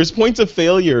 Yeah, there's points of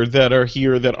failure that are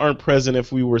here that aren't present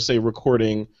if we were, say,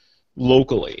 recording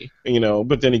locally,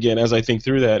 But then again, as I think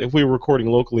through that, if we were recording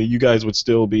locally, you guys would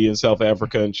still be in South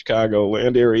Africa and Chicago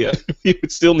land area. You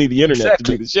would still need the internet to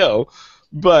do the show.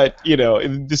 But,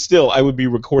 still, I would be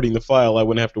recording the file. I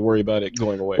wouldn't have to worry about it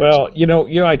going away. Well,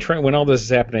 I try when all this is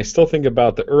happening, I still think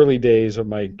about the early days of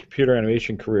my computer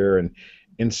animation career and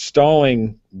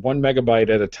installing 1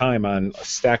 megabyte at a time on a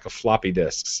stack of floppy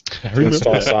disks to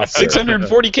install software.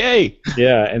 640K.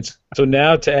 Yeah, and so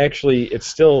now it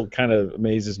still kind of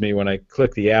amazes me when I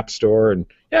click the App Store and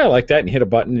I like that, and you hit a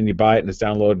button and you buy it and it's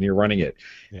downloaded and you're running it.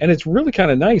 Yeah. And it's really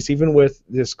kind of nice, even with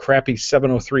this crappy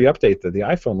 703 update that the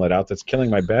iPhone let out that's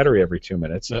killing my battery every 2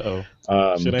 minutes. Should I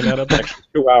not update? Actually,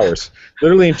 2 hours.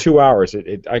 Literally in 2 hours,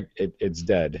 it's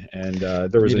dead. And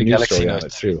there was a news story on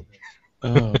it too.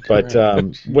 Oh, but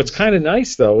what's kind of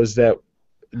nice though is that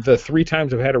the 3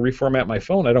 times I've had to reformat my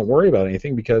phone, I don't worry about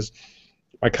anything because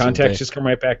my contacts just come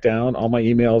right back down. All my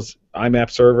emails, IMAP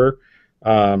server,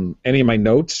 any of my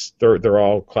notes, they're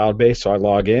all cloud-based. So I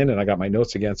log in and I got my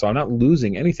notes again. So I'm not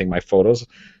losing anything. My photos,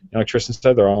 like Tristan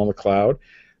said, they're all in the cloud.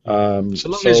 So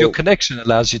long as your connection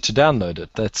allows you to download it,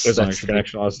 as long as your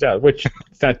connection allows that, which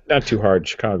it's not too hard in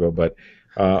Chicago, but.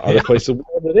 Other places in the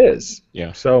world it is.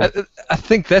 Yeah. So I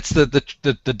think that's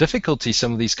the difficulty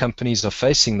some of these companies are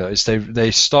facing though is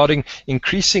they're starting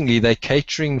increasingly they're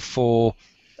catering for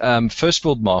first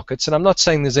world markets, and I'm not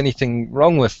saying there's anything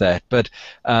wrong with that, but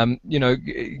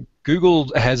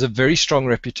Google has a very strong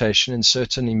reputation in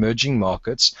certain emerging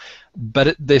markets,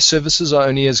 but their services are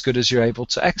only as good as you're able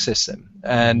to access them,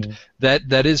 and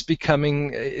that is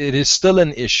becoming, it is still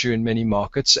an issue in many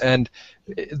markets, and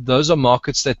those are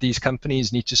markets that these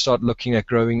companies need to start looking at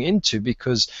growing into,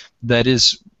 because that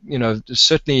is,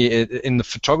 certainly in the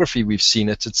photography we've seen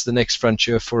it. It's the next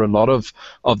frontier for a lot of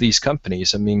these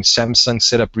companies. I mean, Samsung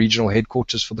set up regional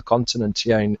headquarters for the continent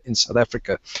here in South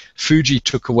Africa. Fuji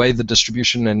took away the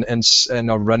distribution and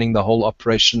are running the whole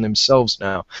operation themselves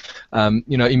now.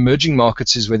 Emerging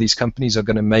markets is where these companies are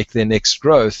going to make their next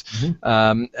growth.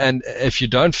 And if you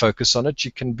don't focus on it,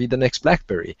 you can be the next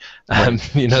BlackBerry.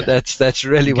 That's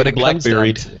really what it comes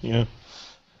down to. Yeah.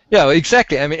 Yeah,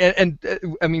 exactly. I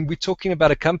mean, we're talking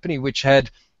about a company which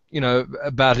had,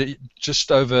 about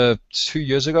just over 2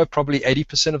 years ago, probably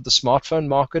 80% of the smartphone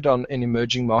market in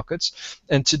emerging markets,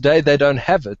 and today they don't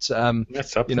have it.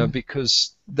 That's up.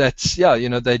 Because they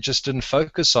just didn't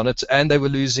focus on it, and they were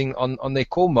losing on their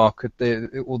core market,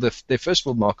 their first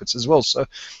world markets as well. So,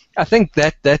 I think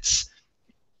that's.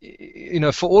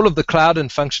 For all of the cloud and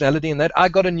functionality in that, I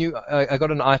got an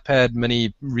iPad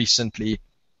Mini recently,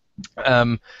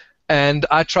 and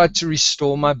I tried to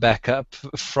restore my backup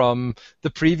from the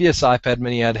previous iPad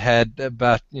Mini I'd had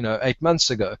about 8 months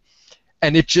ago,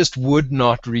 and it just would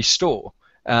not restore.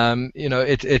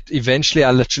 It eventually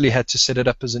I literally had to set it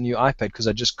up as a new iPad because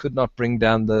I just could not bring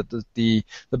down the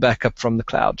backup from the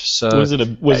cloud. So was it a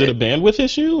bandwidth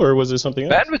issue or was it something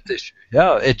else? Bandwidth issue.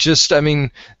 Yeah, it just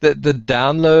the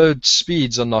download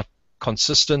speeds are not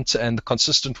consistent, and the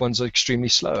consistent ones are extremely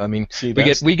slow. I mean, See,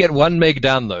 we get 1 meg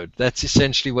download. That's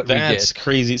essentially what we get. That's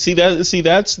crazy.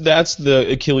 That's the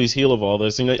Achilles heel of all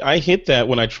this. And I hit that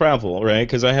when I travel, right?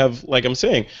 Because I have, like I'm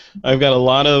saying, I've got a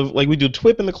lot of, like, we do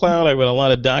TWiP in the cloud. I've got a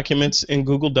lot of documents in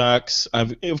Google Docs.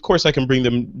 Of course, I can bring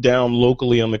them down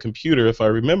locally on the computer if I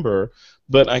remember,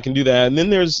 but I can do that. And then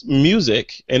there's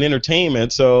music and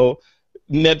entertainment. So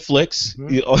Netflix,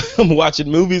 I'm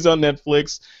watching movies on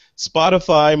Netflix.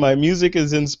 Spotify, my music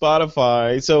is in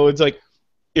Spotify. So it's like,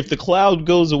 if the cloud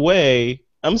goes away,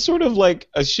 I'm sort of like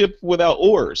a ship without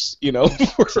oars,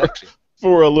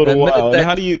 for a little while. And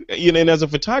how do you know, and as a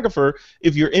photographer,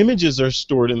 if your images are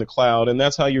stored in the cloud and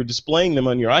that's how you're displaying them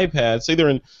on your iPad, say they're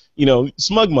in,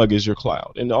 SmugMug is your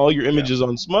cloud, and all your images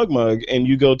on SmugMug, and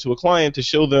you go to a client to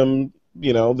show them,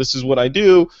 this is what I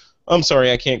do. I'm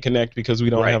sorry, I can't connect because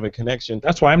we don't have a connection.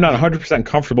 That's why I'm not 100%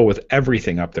 comfortable with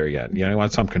everything up there yet. I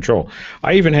want some control.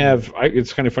 I even have,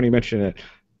 it's kind of funny you mentioning it,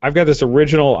 I've got this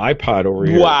original iPod over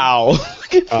here. Wow.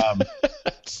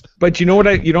 But you know what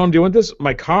I'm doing with this?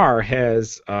 My car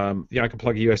has, I can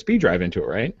plug a USB drive into it,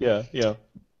 right? Yeah, yeah.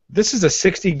 This is a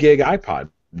 60 gig iPod,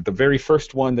 the very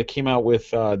first one that came out with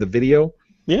the video.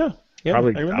 Yeah,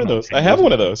 Probably, I remember those. I have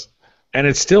one of those. And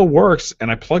it still works,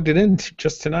 and I plugged it in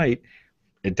just tonight.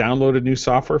 It downloaded new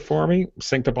software for me,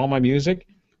 synced up all my music.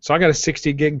 So I got a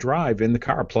 60 gig drive in the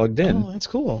car plugged in. Oh, that's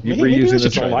cool. You're reusing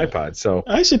this old iPod. So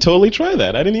I should totally try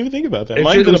that. I didn't even think about that.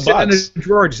 Mine's in a box. In a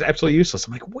drawer, just absolutely useless.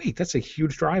 I'm like, wait, that's a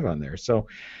huge drive on there. So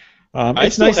I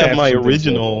it's still nice have my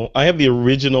original. I have the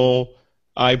original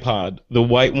iPod, the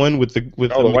white one with the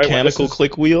mechanical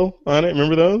click wheel on it.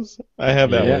 Remember those? I have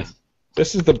that one.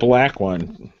 This is the black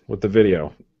one with the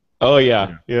video. Oh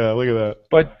yeah, look at that.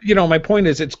 But my point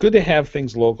is, it's good to have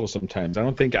things local sometimes. I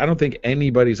don't think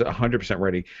anybody's 100%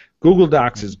 ready. Google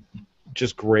Docs is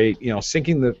just great.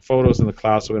 Syncing the photos in the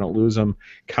cloud so we don't lose them,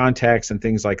 contacts and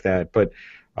things like that. But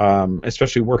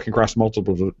especially working across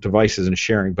multiple devices and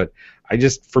sharing. But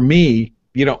for me,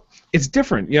 it's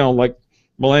different. Like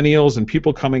millennials and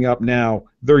people coming up now,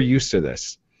 they're used to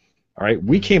this. All right,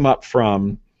 we came up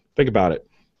from, think about it.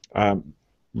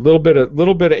 Little bit of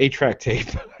 8-track tape.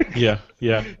 Yeah.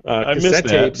 I missed that,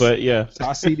 tapes, but yeah.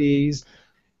 Saw CDs.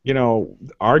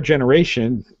 Our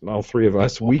generation, all three of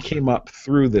us, we came up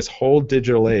through this whole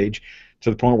digital age to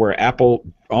the point where Apple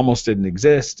almost didn't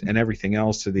exist and everything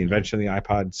else to the invention of the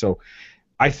iPod. So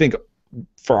I think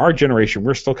for our generation,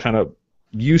 we're still kind of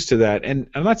used to that. And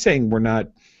I'm not saying we're not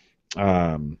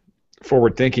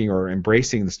forward thinking or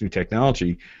embracing this new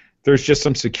technology. There's just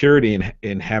some security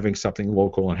in having something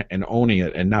local and owning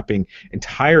it and not being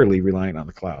entirely reliant on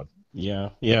the cloud. Yeah.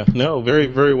 No, very,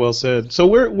 very well said. So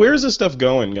where's this stuff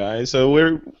going, guys? So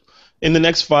we're in the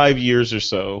next 5 years or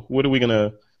so.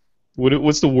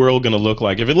 What's the world gonna look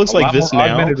like? If it looks like this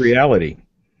now, augmented reality.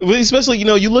 Especially,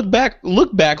 you look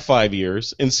back 5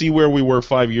 years and see where we were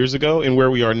 5 years ago and where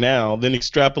we are now. Then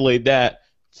extrapolate that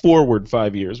forward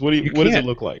 5 years. What does it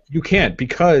look like? You can't,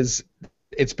 because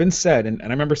it's been said, and I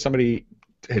remember somebody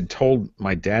had told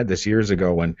my dad this years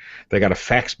ago when they got a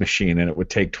fax machine and it would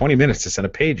take 20 minutes to send a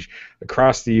page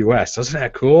across the U.S. Isn't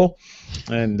that cool?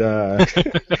 And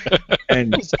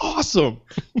and it's awesome.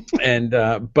 And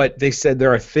but they said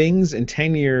there are things in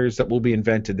 10 years that will be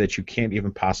invented that you can't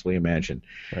even possibly imagine.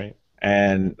 Right.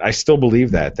 And I still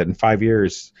believe that in 5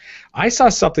 years. I saw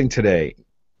something today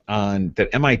that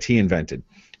MIT invented,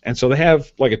 and so they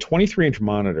have like a 23-inch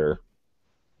monitor.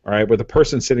 All right, with a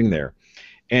person sitting there,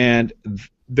 and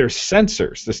there's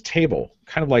sensors. This table,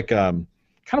 kind of like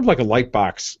a light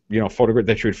box, photograph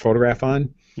that you would photograph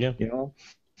on. Yeah.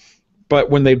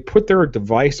 But when they put their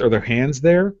device or their hands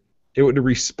there, it would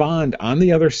respond on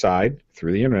the other side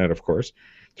through the internet, of course,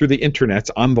 through the internet's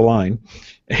on the line.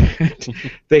 And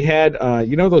they had,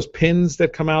 those pins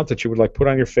that come out that you would like put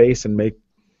on your face and make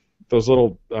those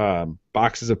little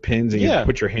boxes of pins, and you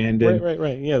put your hand in.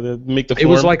 Right. Yeah, make the form. It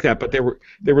was like that, but they were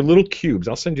little cubes.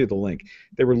 I'll send you the link.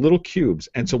 They were little cubes,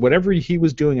 and so whatever he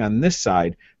was doing on this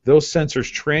side, those sensors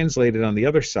translated on the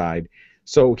other side.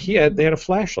 So they had a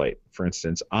flashlight, for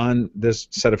instance, on this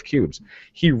set of cubes.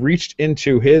 He reached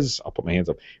into I'll put my hands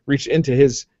up, reached into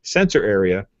his sensor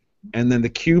area, and then the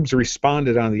cubes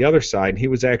responded on the other side, and he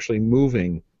was actually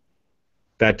moving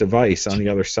that device on the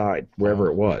other side, wherever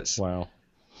it was. Wow.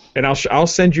 And I'll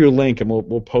send you a link and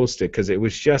we'll post it, because it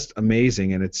was just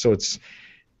amazing. And it's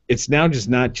now just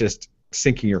not just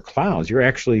syncing your clouds. You're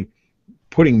actually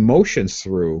putting motions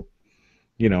through,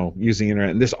 using internet.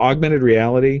 And this augmented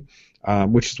reality,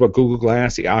 which is what Google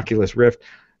Glass, the Oculus Rift,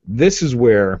 this is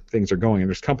where things are going. And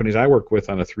there's companies I work with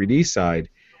on a 3D side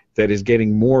that is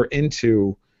getting more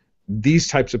into these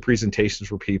types of presentations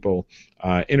for people,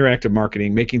 interactive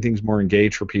marketing, making things more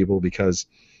engaged for people, because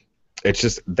it's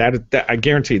just that I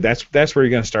guarantee that's where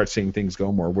you're going to start seeing things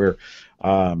go more. Where,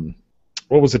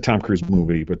 what was the Tom Cruise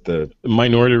movie with the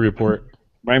Minority Report?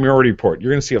 Minority Report.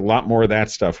 You're going to see a lot more of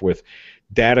that stuff with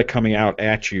data coming out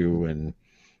at you, and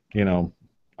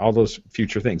all those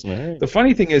future things. Right. The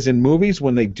funny thing is, in movies,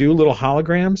 when they do little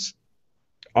holograms,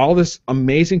 all this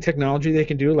amazing technology they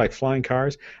can do, like flying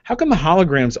cars, how come the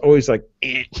holograms always like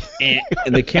and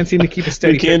they can't seem to keep a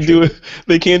steady picture?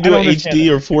 They can't do an HD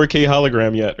or 4K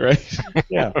hologram yet, right?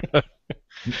 Yeah.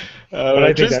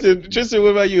 Tristan,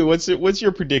 what about you? What's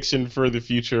your prediction for the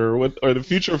future, or the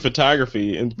future of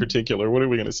photography in particular? What are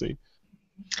we going to see?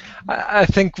 I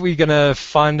think we're going to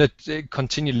find it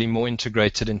continually more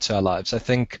integrated into our lives. I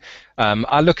think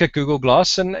I look at Google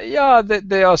Glass, and yeah,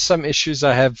 there are some issues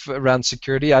I have around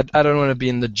security. I don't want to be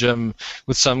in the gym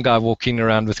with some guy walking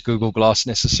around with Google Glass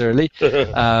necessarily,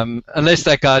 unless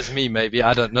that guy's me, maybe.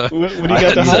 I don't know. What do you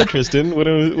got to hide, Tristan? What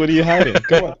are you hiding?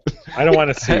 Come on. I don't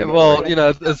want to see. Well,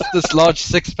 this large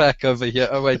six-pack over here.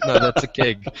 Oh wait, no, that's a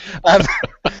keg.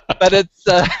 But it's.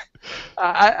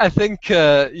 I think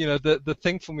the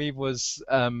thing for me was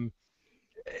the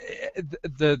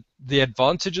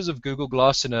advantages of Google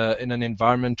Glass in an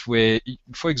environment where,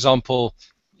 for example,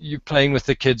 you're playing with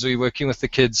the kids, or you're working with the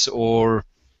kids, or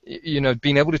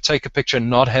being able to take a picture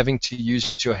and not having to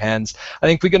use your hands. I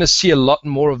think we're going to see a lot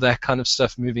more of that kind of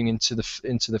stuff moving into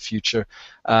the future.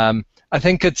 I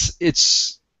think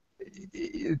it's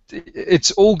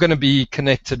all going to be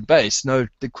connected based, no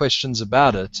questions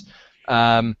about it.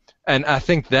 And I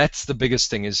think that's the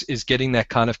biggest thing is getting that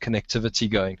kind of connectivity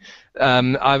going.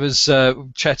 I was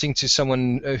chatting to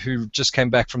someone who just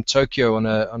came back from Tokyo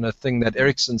on a thing that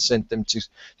Ericsson sent them to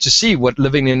see what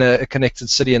living in a connected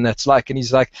city and that's like. And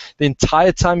he's like, the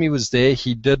entire time he was there,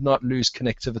 he did not lose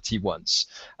connectivity once.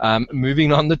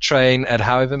 Moving on the train at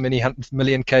however many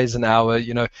million k's an hour,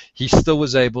 he still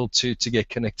was able to get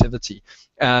connectivity.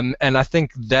 And I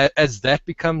think that as that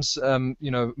becomes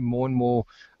more and more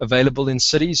available in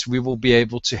cities, we will be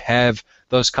able to have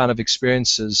those kind of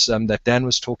experiences that Dan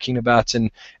was talking about. And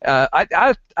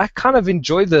I kind of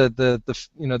enjoy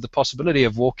the possibility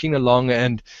of walking along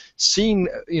and seeing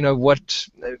what.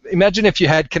 Imagine if you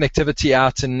had connectivity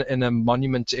out in a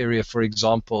monument area, for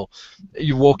example.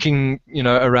 You're walking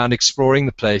around exploring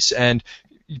the place, and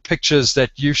pictures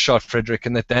that you shot, Frederick,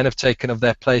 and that Dan have taken of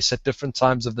that place at different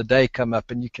times of the day come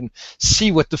up, and you can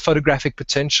see what the photographic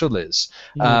potential is.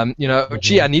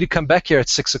 Gee, I need to come back here at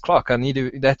 6 o'clock. I need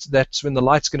to. That's when the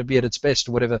light's going to be at its best,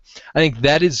 or whatever. I think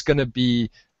that is going to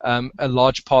be a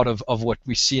large part of what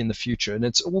we see in the future, and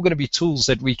it's all going to be tools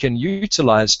that we can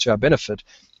utilize to our benefit.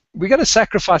 We're going to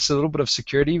sacrifice a little bit of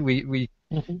security.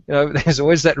 There's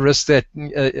always that risk that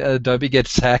Adobe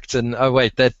gets hacked, and oh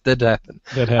wait, that did happen.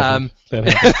 That happened.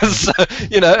 So,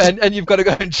 and you've got to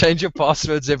go and change your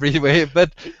passwords everywhere.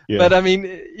 But I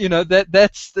mean,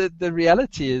 that's the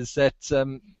reality is that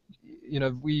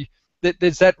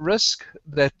there's that risk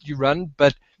that you run,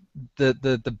 but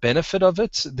the benefit of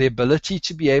it, the ability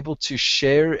to be able to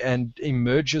share and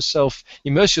immerse yourself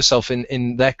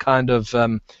in that kind of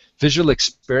visual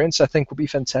experience, I think will be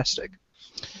fantastic.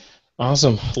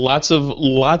 Awesome. Lots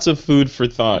of food for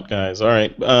thought, guys. All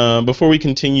right. Before we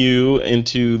continue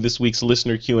into this week's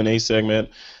listener Q&A segment,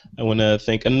 I want to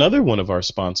thank another one of our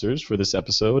sponsors for this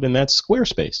episode, and that's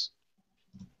Squarespace.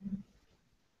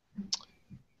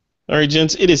 All right,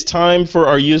 gents, it is time for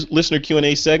our listener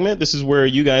Q&A segment. This is where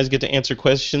you guys get to answer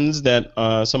questions that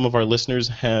some of our listeners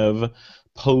have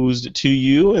posed to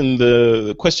you, and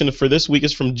the question for this week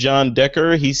is from John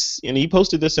Decker. He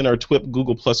posted this in our TWiP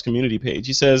Google Plus community page.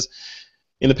 He says,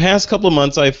 in the past couple of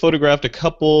months, I've photographed a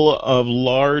couple of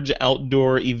large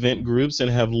outdoor event groups and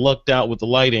have lucked out with the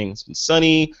lighting. It's been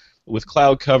sunny, with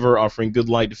cloud cover offering good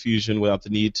light diffusion without the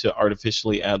need to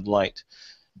artificially add light.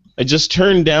 I just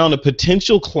turned down a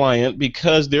potential client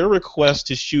because their request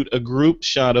to shoot a group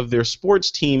shot of their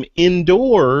sports team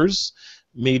indoors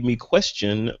made me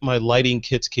question my lighting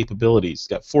kit's capabilities. It's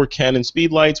got 4 Canon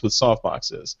speed lights with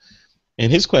softboxes.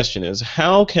 And his question is,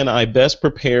 how can I best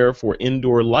prepare for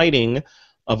indoor lighting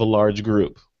of a large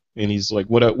group? And he's like,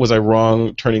 was I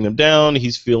wrong turning them down?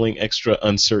 He's feeling extra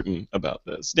uncertain about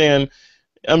this. Dan,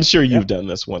 I'm sure you've done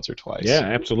this once or twice. Yeah,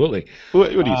 absolutely.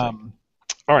 What do you think?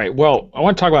 All right, well, I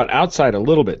want to talk about outside a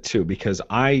little bit, too, because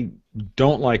I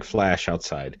don't like flash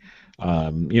outside.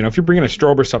 If you're bringing a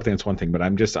strobe or something, it's one thing, but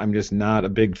I'm just not a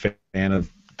big fan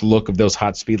of the look of those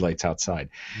hot speed lights outside.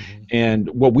 Mm-hmm. And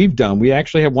what we've done, we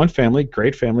actually have one family,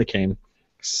 great family came,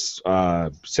 6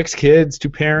 kids, 2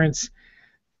 parents,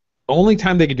 only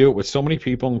time they could do it with so many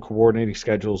people and coordinating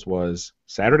schedules was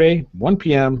Saturday, 1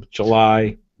 p.m.,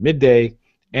 July, midday,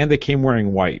 and they came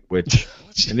wearing white, which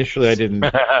initially I didn't.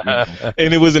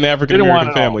 And it was an African Didn't want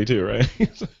American it all. family too,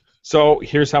 right? So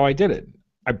here's how I did it.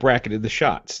 I bracketed the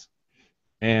shots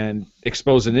and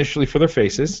exposed initially for their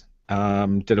faces.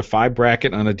 Did a 5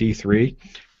 bracket on a D3.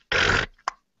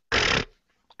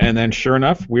 And then sure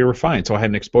enough, we were fine. So I had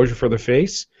an exposure for the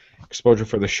face, exposure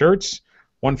for the shirts,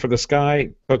 one for the sky,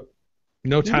 but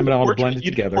no time at all to blend it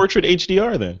together. Portrait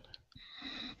HDR then.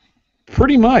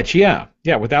 Pretty much, yeah.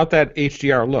 Yeah, without that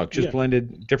HDR look, just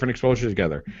blended different exposures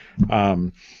together.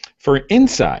 For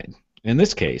inside, in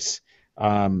this case,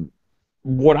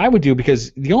 what I would do,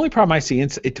 because the only problem I see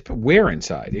is to put wear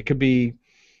inside. It could be,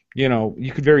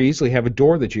 you could very easily have a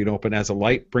door that you'd open as a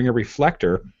light, bring a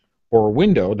reflector, or a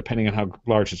window, depending on how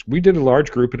large it is. We did a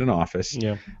large group in an office,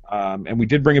 and we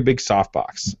did bring a big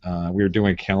softbox. We were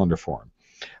doing a calendar for them.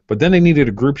 But then they needed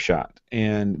a group shot,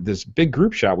 and this big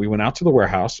group shot, we went out to the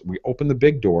warehouse, we opened the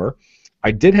big door.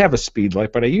 I did have a speed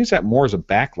light, but I use that more as a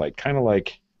backlight, kind of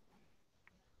like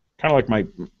my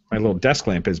little desk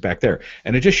lamp is back there.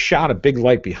 And it just shot a big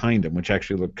light behind them, which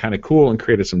actually looked kind of cool and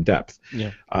created some depth.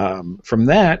 Yeah. From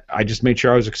that, I just made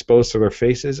sure I was exposed to their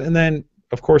faces, and then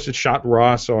of course, it's shot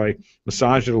raw, so I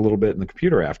massaged it a little bit in the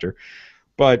computer after.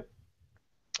 But,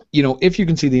 if you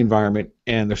can see the environment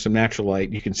and there's some natural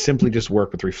light, you can simply just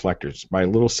work with reflectors. Buy a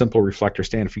little simple reflector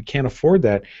stand. If you can't afford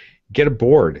that, get a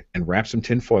board and wrap some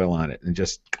tinfoil on it and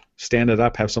just stand it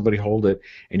up, have somebody hold it,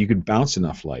 and you can bounce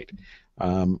enough light.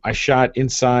 I shot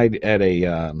inside at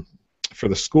for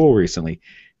the school recently,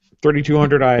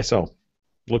 3200 ISO.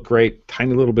 Looked great,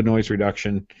 tiny little bit noise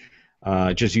reduction.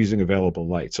 Just using available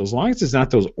light. So as long as it's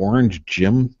not those orange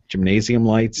gymnasium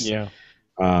lights,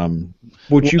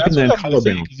 which you can then color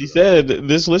band. He said,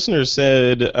 this listener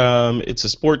said it's a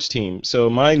sports team. So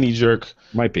my knee-jerk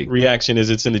reaction is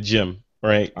it's in a gym,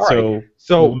 right? All right.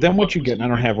 So then what you get, and I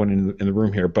don't have one in the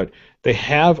room here, but they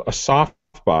have a soft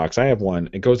box. I have one.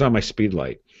 It goes on my speed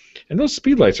light. And those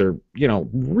speed lights are,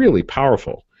 really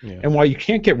powerful. Yeah. And while you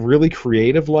can't get really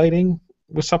creative lighting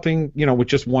with something, with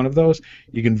just one of those,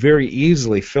 you can very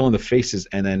easily fill in the faces,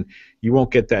 and then you won't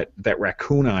get that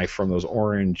raccoon eye from those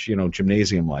orange,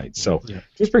 gymnasium lights. So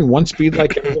just bring one speed light,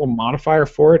 get a little modifier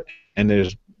for it, and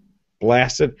just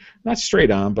blast it, not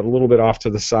straight on, but a little bit off to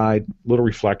the side, little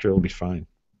reflector, it'll be fine.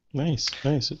 Nice.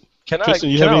 Tristan,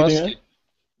 you have anything?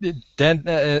 Dan,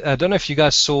 I don't know if you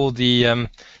guys saw the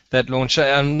that launch.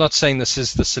 I'm not saying this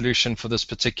is the solution for this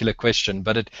particular question,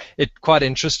 but it quite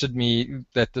interested me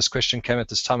that this question came at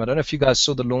this time. I don't know if you guys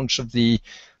saw the launch of the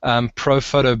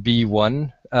ProPhoto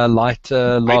B1 light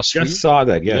last week. I just saw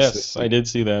that, yes. Yes, I did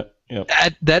see that. Yep.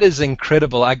 That is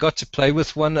incredible. I got to play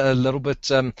with one a little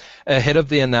bit ahead of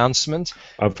the announcement.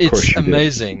 Of course it's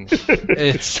amazing.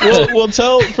 It's well,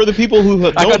 tell for the people who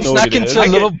don't know what it is. I got snuck into a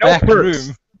little back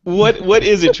room. What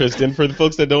is it, Tristan, for the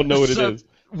folks that don't know what it is?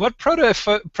 What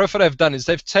ProPhoto have done is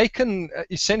they've taken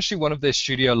essentially one of their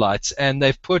studio lights and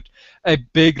they've put a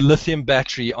big lithium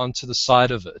battery onto the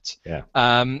side of it. Yeah.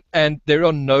 And there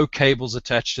are no cables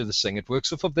attached to this thing. It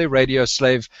works off of their radio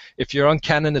slave. If you're on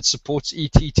Canon, it supports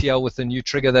eTTL with a new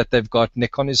trigger that they've got.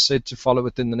 Nikon is said to follow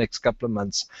within the next couple of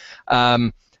months.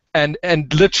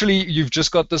 And literally, you've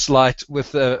just got this light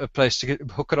with a place to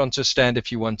hook it onto a stand if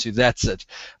you want to. That's it.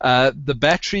 The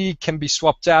battery can be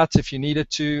swapped out if you need it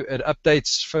to. It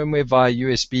updates firmware via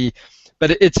USB.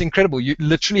 But it's incredible. You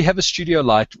literally have a studio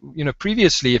light.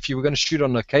 Previously, if you were going to shoot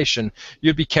on location,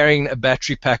 you'd be carrying a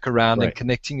battery pack around and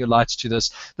connecting your lights to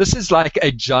this. This is like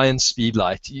a giant speed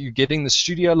light. You're getting the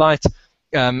studio light,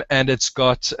 and it's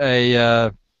got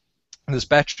this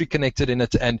battery connected in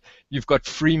it, and you've got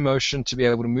free motion to be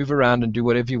able to move around and do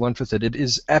whatever you want with it. It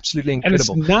is absolutely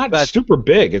incredible. And it's not super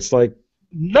big. It's like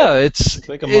it's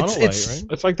like a monolight, right?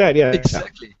 It's like that, yeah.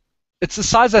 Exactly. Yeah. It's the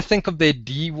size, I think, of their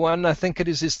D1. I think it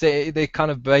is their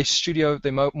kind of base studio,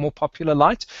 their more popular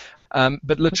light.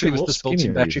 But literally with this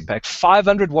built-in battery pack,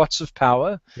 500 watts of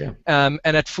power. Yeah. And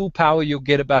at full power, you'll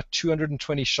get about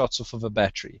 220 shots off of a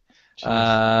battery.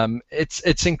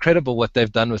 It's incredible what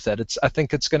they've done with that. I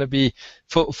think it's going to be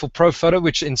for ProPhoto,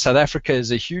 which in South Africa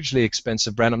is a hugely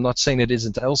expensive brand. I'm not saying it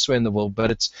isn't elsewhere in the world, but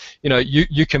it's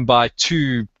you can buy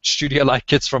 2 studio light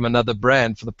kits from another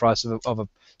brand for the price of a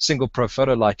single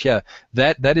ProPhoto light here.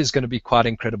 That is going to be quite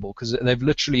incredible because they've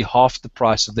literally halved the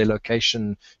price of their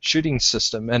location shooting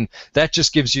system, and that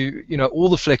just gives you all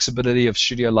the flexibility of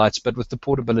studio lights, but with the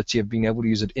portability of being able to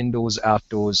use it indoors,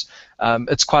 outdoors.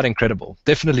 It's quite incredible.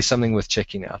 Definitely something worth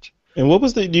checking out. And what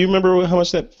was do you remember how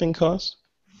much that thing cost?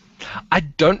 I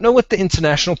don't know what the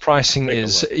international pricing Take a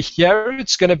is. look. Here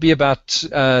it's going to be about,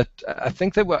 I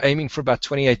think they were aiming for about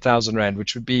 28,000 Rand,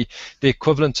 which would be the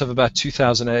equivalent of about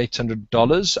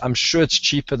 $2,800. I'm sure it's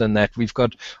cheaper than that. We've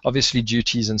got obviously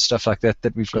duties and stuff like that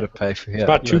that we've got to pay for here. It's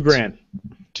about $2,000.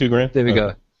 $2,000. There we Okay.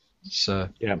 go. So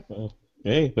Yeah.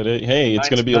 Hey, but hey, it's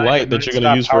going to be a Nine- light that you're going to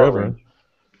nine-stop use power forever. range.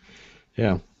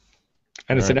 Yeah.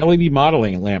 And it's an LED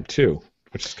modeling lamp too,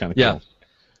 which is kind of yeah, cool.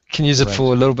 can use it Right.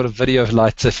 for a little bit of video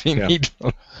light if you Yeah. need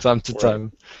from time to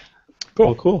time.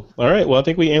 Cool. Cool. All right. Well, I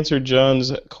think we answered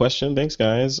John's question. Thanks,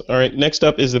 guys. All right. Next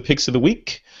up is the picks of the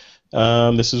week.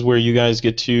 This is where you guys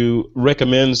get to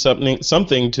recommend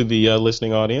something to the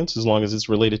listening audience, as long as it's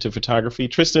related to photography.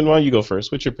 Tristan, why don't you go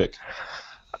first? What's your pick?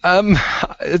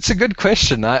 It's a good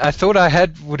question. I thought I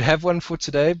would have one for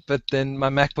today, but then my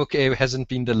MacBook Air hasn't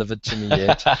been delivered to me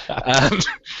yet.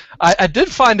 I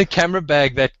did find a camera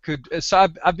bag that could. So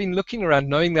I've been looking around,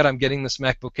 knowing that I'm getting this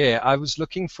MacBook Air. I was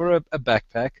looking for a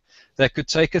backpack that could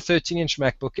take a 13-inch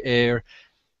MacBook Air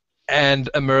and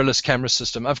a mirrorless camera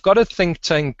system. I've got a Think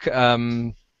Tank.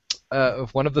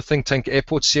 One of the Think Tank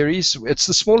Airport series. It's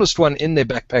the smallest one in their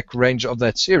backpack range of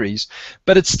that series,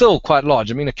 but it's still quite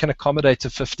large. I mean, it can accommodate a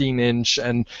 15-inch,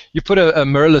 and you put a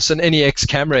mirrorless and NEX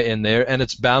camera in there, and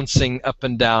it's bouncing up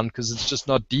and down because it's just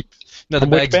not deep. No, the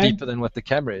bag's deeper than what the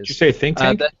camera is. Did you say Think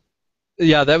Tank?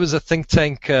 That was a Think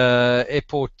Tank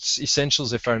Airport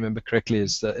Essentials, if I remember correctly.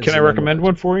 Can I recommend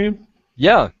one for you?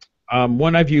 Yeah.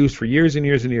 One I've used for years and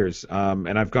years and years,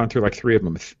 and I've gone through like 3 of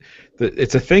them.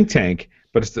 It's a Think Tank,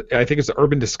 but I think it's the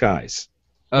Urban Disguise.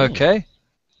 Okay.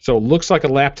 So it looks like a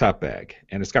laptop bag,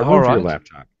 and it's got room for your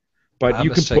laptop. But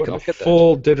you can put a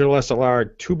full digital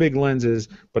SLR, 2 big lenses,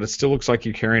 but it still looks like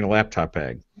you're carrying a laptop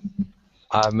bag.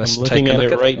 I'm looking at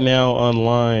it right now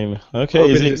online.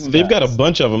 Okay, they've got a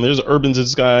bunch of them. There's Urban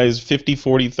Disguise 50,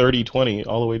 40, 30, 20,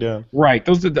 all the way down. Right.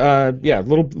 Those are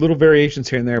little variations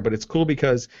here and there, but it's cool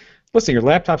because, listen, your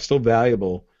laptop's still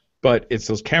valuable. But it's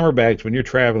those camera bags when you're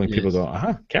traveling. Yes. People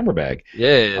go, camera bag.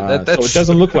 Yeah, so it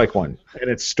doesn't look like one, and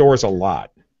it stores a lot.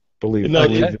 Believe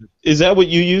me. Is that what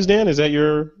you use, Dan? Is that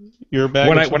your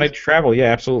bag? When I travel,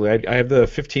 yeah, absolutely. I have the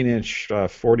 15-inch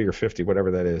 40 or 50, whatever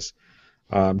that is.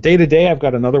 Day to day, I've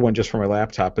got another one just for my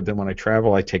laptop. But then when I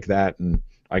travel, I take that and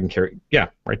I can carry. Yeah,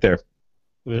 right there.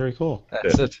 Very cool.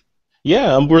 That's it.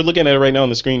 Yeah, we're looking at it right now on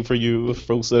the screen for you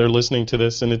folks that are listening to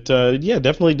this, and it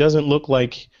definitely doesn't look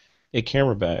like a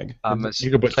camera bag.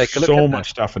 You can put so much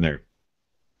stuff in there.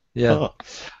 Yeah. Oh.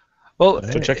 Well,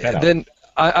 so check that out. Then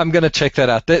I'm going to check that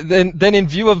out. Then in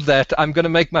view of that, I'm going to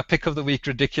make my pick of the week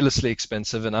ridiculously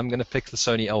expensive, and I'm going to pick the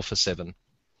Sony Alpha 7.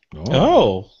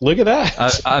 Oh, look at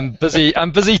that! I'm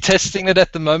busy testing it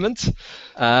at the moment,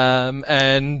 I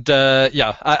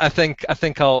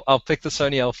think I'll pick the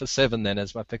Sony Alpha 7 then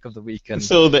as my pick of the week. And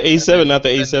so the A7, not the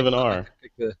A7R.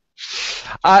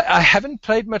 I haven't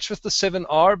played much with the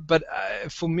 7R, but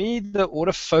for me, the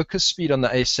autofocus speed on the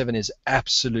A7 is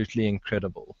absolutely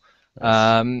incredible.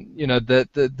 Nice.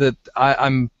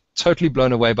 I'm totally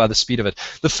blown away by the speed of it.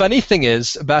 The funny thing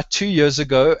is, about 2 years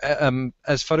ago,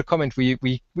 as Photocomment,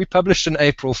 we published an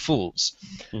April Fool's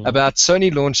about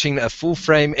Sony launching a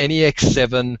full-frame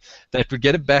NEX7 that would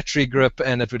get a battery grip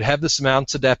and it would have this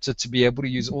mount adapter to be able to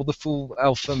use all the full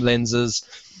film lenses.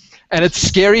 And it's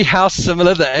scary how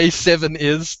similar the A7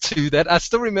 is to that. I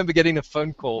still remember getting a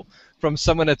phone call from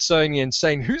someone at Sony and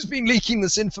saying, "Who's been leaking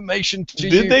this information to you?"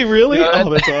 Did they really?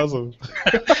 That's awesome.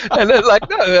 And they're like,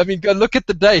 "No, I mean, go look at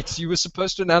the dates. You were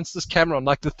supposed to announce this camera on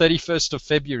like the 31st of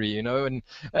February,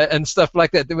 and stuff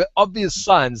like that." There were obvious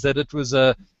signs that it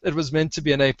was meant to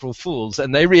be an April Fool's,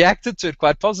 and they reacted to it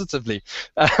quite positively.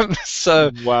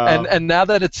 Wow. And now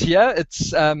that it's here,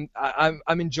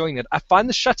 I'm enjoying it. I find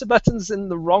the shutter buttons in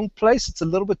the wrong place. It's a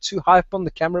little bit too high up on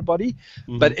the camera body,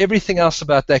 but everything else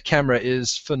about that camera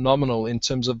is phenomenal in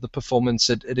terms of the performance.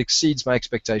 It exceeds my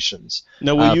expectations.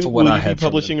 Now, will you be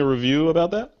publishing a review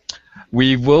about that?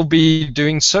 We will be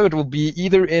doing so. It will be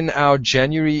either in our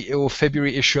January or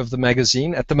February issue of the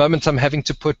magazine. At the moment, I'm having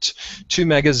to put 2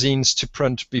 magazines to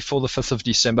print before the 5th of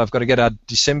December. I've got to get our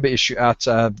December issue out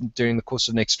during the course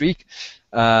of next week,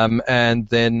 and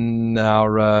then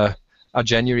our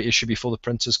January issue before the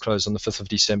printers close on the 5th of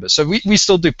December. So we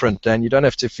still do print, Dan. You don't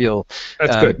have to feel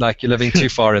like you're living too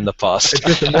far in the past.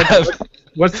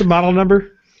 What's the model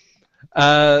number?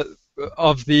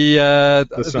 Of the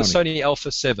Sony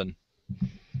Alpha 7.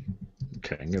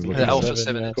 Okay, I'm gonna look The at Alpha that.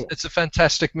 7. Cool. It's a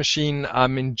fantastic machine.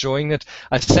 I'm enjoying it.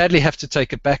 I sadly have to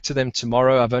take it back to them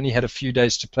tomorrow. I've only had a few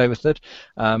days to play with it.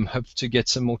 Hope to get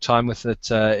some more time with it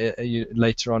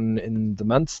later on in the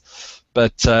month.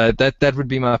 But that would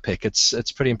be my pick.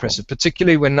 It's pretty impressive,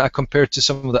 particularly when I compare it to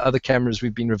some of the other cameras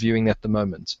we've been reviewing at the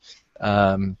moment.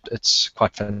 It's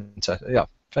quite fantastic. Yeah,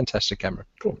 fantastic camera.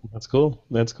 Cool. That's cool.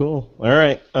 That's cool. All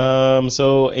right.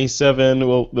 So A7,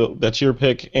 well, that's your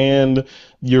pick, and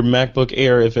your MacBook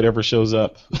Air if it ever shows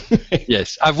up.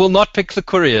 Yes, I will not pick the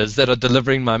couriers that are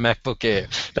delivering my MacBook Air.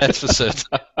 That's for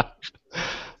certain.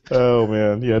 Oh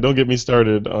man, yeah. Don't get me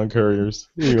started on couriers.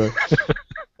 Anyway.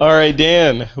 All right,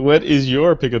 Dan. What is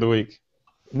your pick of the week?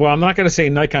 Well, I'm not going to say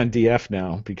Nikon DF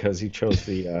now because he chose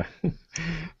the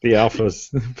the alphas.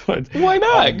 But Why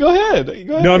not? Go ahead.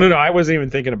 Go ahead. no. I wasn't even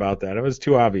thinking about that. It was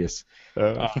too obvious.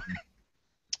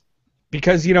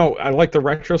 Because I like the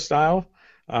retro style,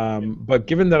 but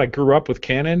given that I grew up with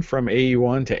Canon from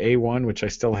AE1 to A1, which I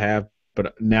still have,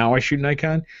 but now I shoot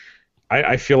Nikon,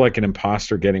 I feel like an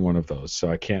imposter getting one of those, so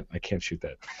I can't shoot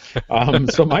that.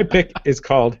 So my pick is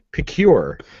called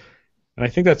Picure, and I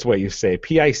think that's what you say,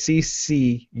 Piccure.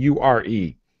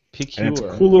 Picure. And it's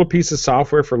a cool little piece of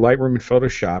software for Lightroom and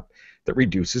Photoshop that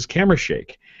reduces camera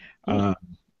shake. And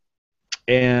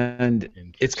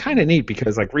it's kind of neat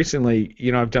because, like, recently,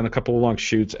 I've done a couple of long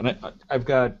shoots, and I've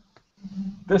got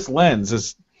this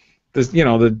lens, the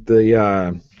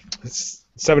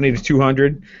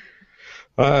 70-200,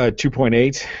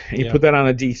 2.8, and you put that on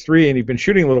a D3, and you've been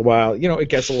shooting a little while, it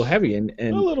gets a little heavy, and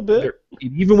a little bit.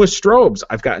 Even with strobes,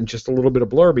 I've gotten just a little bit of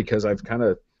blur because I've kind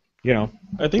of, I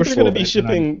think they're going to be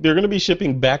shipping. They're going to be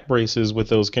shipping back braces with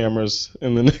those cameras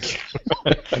in the next.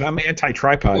 And I'm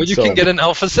anti-tripod. Or you can get an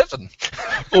Alpha 7.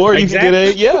 Or you can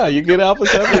get you get Alpha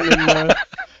 7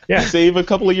 and save a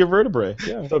couple of your vertebrae.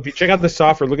 Yeah. So if you check out the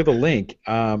software, look at the link.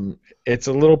 It's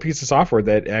a little piece of software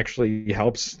that actually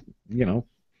helps,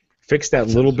 fix that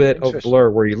little bit of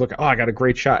blur where you look, I got a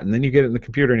great shot, and then you get it in the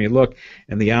computer and you look,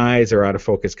 and the eyes are out of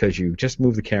focus because you just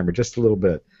move the camera just a little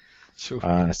bit. So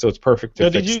it's perfect to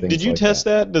fix things did you like test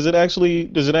that? Does it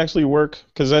actually work?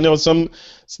 Because I know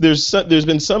there's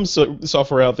been some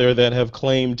software out there that have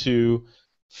claimed to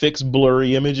fix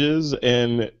blurry images,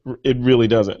 and it really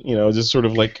doesn't. Just sort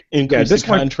of like increase the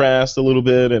contrast a little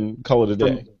bit and call it a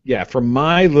day. For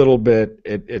my little bit,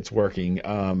 it's working.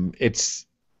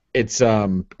 It's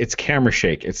camera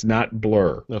shake. It's not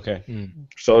blur. Okay.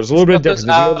 So there's a little bit different.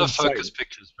 Out of focus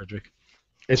pictures, Frederick.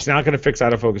 It's not going to fix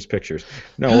out of focus pictures.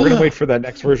 No, we're going to wait for that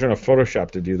next version of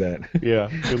Photoshop to do that. Yeah,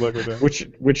 good luck with that.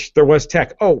 Which there was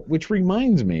tech. Oh, which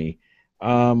reminds me,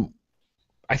 I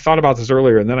thought about this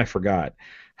earlier and then I forgot.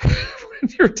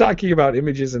 When you're talking about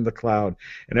images in the cloud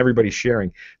and everybody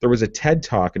sharing, there was a TED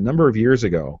Talk a number of years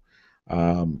ago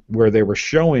where they were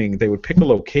showing, they would pick a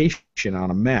location on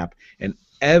a map and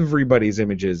everybody's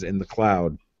images in the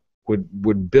cloud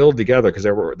would build together because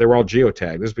they were all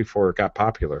geotagged. This is before it got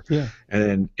popular. Yeah. And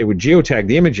then it would geotag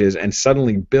the images and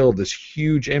suddenly build this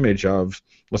huge image of,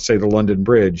 let's say, the London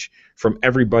Bridge from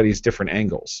everybody's different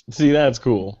angles. See, that's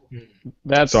cool.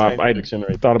 That's I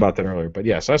thought about that earlier. But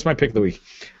yeah, so that's my pick of the week.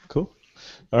 Cool.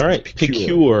 All right.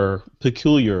 Picure.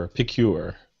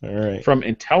 All right. From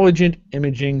Intelligent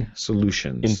Imaging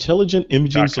Solutions.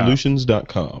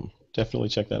 IntelligentImagingSolutions.com. Definitely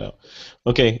check that out.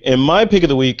 Okay, and my pick of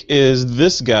the week is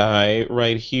this guy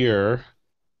right here.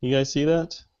 You guys see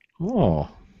that? Oh.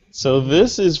 So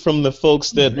this is from the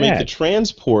folks that make the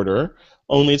transporter,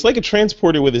 only it's like a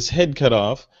transporter with its head cut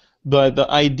off, but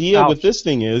the idea with this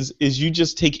thing is you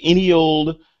just take any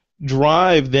old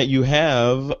drive that you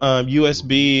have,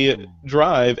 USB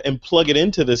drive, and plug it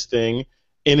into this thing,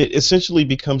 and it essentially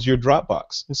becomes your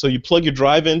Dropbox. And so you plug your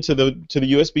drive into the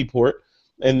USB port,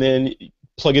 and then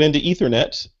plug it into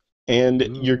Ethernet,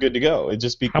 and you're good to go. It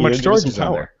just How much storage is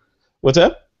on there? What's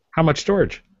that? How much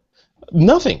storage?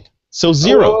 Nothing. So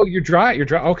zero. Oh, your drive.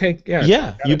 Okay, yeah.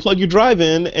 Yeah, you plug your drive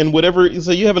in, and whatever.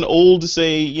 So you have an old,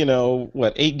 say,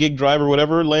 8 gig drive or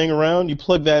whatever laying around. You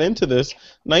plug that into this.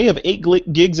 Now you have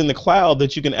 8 gigs in the cloud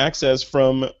that you can access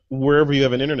from wherever you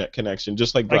have an internet connection,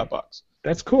 just like Dropbox.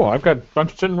 That's cool. I've got a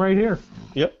bunch sitting right here.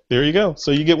 Yep, there you go.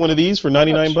 So you get one of these for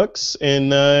 $99,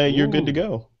 and you're good to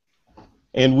go.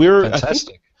 And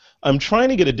Fantastic. I'm trying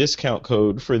to get a discount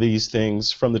code for these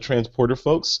things from the transporter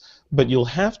folks, but you'll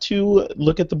have to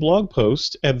look at the blog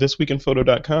post at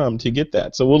thisweekinphoto.com to get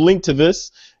that. So we'll link to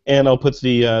this, and I'll put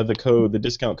the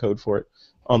discount code for it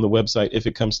on the website if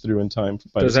it comes through in time.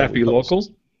 Does that have to be local?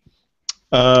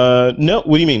 No.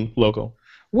 What do you mean local?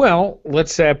 Well,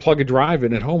 let's say I plug a drive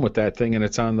in at home with that thing, and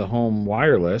it's on the home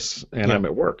wireless, and I'm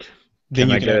at work. Then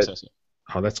you can access it.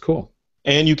 Oh, that's cool.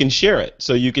 And you can share it.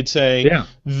 So you could say, Yeah.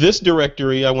 this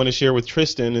directory I want to share with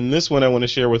Tristan, and this one I want to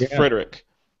share with Frederick.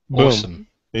 Boom. Awesome.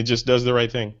 It just does the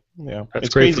right thing. Yeah, That's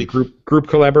it's great crazy. for group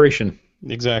collaboration.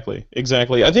 Exactly.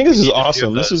 I think this is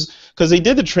awesome. This is because they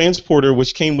did the transporter,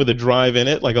 which came with a drive in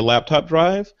it, like a laptop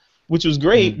drive, which was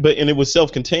great, and it was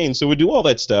self-contained, so it would do all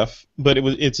that stuff. But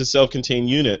it's a self-contained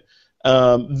unit.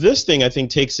 This thing, I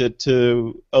think, takes it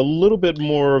to a little bit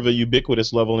more of a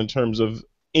ubiquitous level in terms of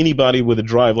anybody with a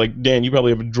drive. Like Dan, you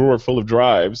probably have a drawer full of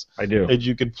drives. I do. That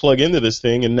you could plug into this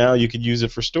thing, and now you could use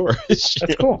it for storage.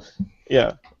 That's cool.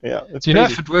 Yeah. That's Do you know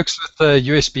crazy. if it works with the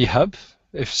USB hub?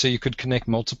 If so, you could connect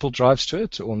multiple drives to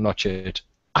it, or not yet?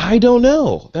 I don't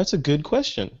know. That's a good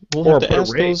question. We'll have to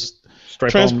ask those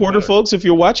transporter folks. If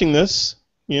you're watching this,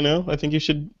 I think you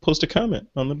should post a comment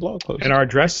on the blog post. And our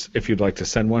address, if you'd like to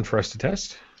send one for us to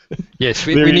test. Yes,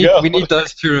 we need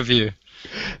those to review.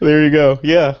 There you go.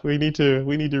 Yeah, we need to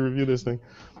review this thing.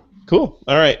 Cool.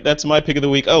 All right, that's my pick of the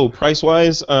week. Oh, price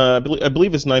wise, I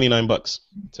believe it's $99.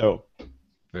 So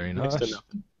very nice.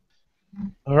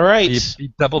 All right. You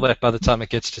double that by the time it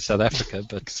gets to South Africa,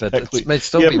 but exactly. It may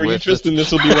still be for you, worth Tristan, it.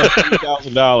 this will be like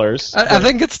 $3,000. I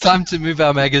think it's time to move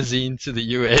our magazine to the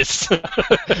US.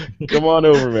 Come on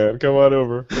over, man. Come on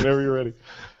over whenever you're ready.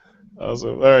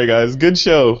 Awesome. All right, guys. Good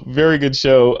show. Very good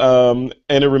show.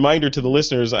 And a reminder to the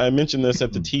listeners, I mentioned this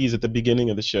at the tease at the beginning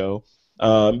of the show,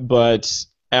 but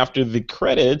after the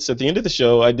credits, at the end of the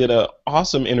show, I did an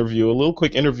awesome interview, a little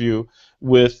quick interview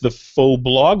with the faux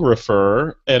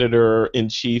blographer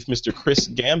editor-in-chief, Mr. Chris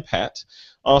Gampat.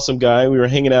 Awesome guy. We were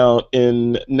hanging out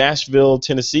in Nashville,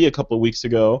 Tennessee a couple of weeks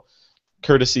ago,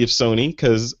 courtesy of Sony,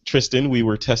 because, Tristan, we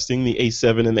were testing the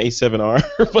A7 and the A7R.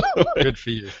 Good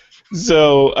for you.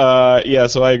 So,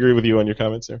 so I agree with you on your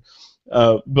comments there.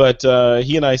 But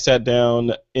he and I sat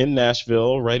down in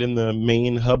Nashville, right in the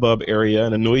main hubbub area,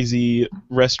 in a noisy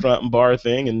restaurant and bar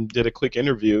thing, and did a quick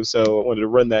interview. So I wanted to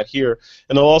run that here.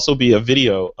 And there'll also be a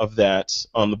video of that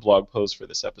on the blog post for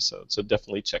this episode. So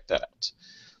definitely check that out.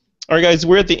 All right, guys,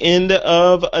 we're at the end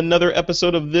of another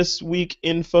episode of This Week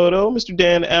in Photo. Mr.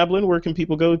 Dan Ablin, where can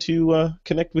people go to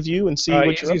connect with you and see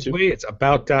what you're up to? It's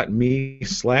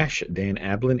about.me/Dan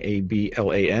Ablin,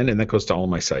 ABLAN, and that goes to all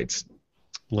my sites.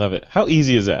 Love it. How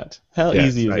easy is that? How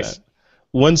easy is that?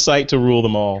 One site to rule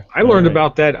them all. I learned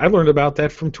about that. I learned about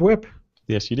that from TWiP.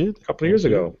 Yes, you did. A couple of years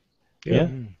ago. Yeah.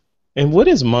 And what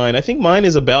is mine? I think mine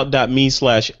is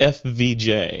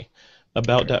about.me/FVJ.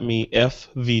 About.me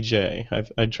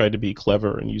FVJ. I tried to be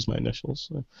clever and use my initials.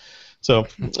 So,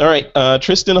 all right.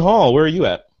 Tristan Hall, where are you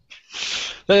at?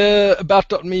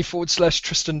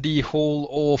 About.me/Tristan D. Hall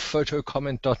or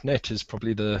photocomment.net is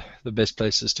probably the best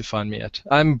places to find me at.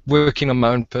 I'm working on my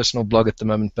own personal blog at the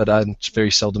moment, but I'm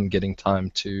very seldom getting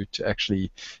time to actually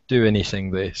do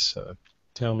anything there. So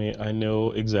tell me, I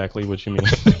know exactly what you mean.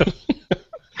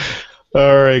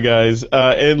 All right, guys.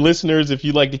 And listeners, if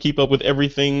you'd like to keep up with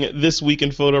everything This Week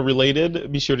in Photo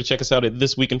related, be sure to check us out at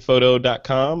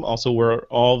thisweekinphoto.com, also where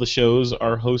all the shows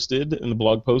are hosted and the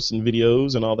blog posts and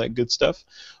videos and all that good stuff.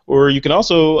 Or you can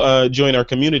also join our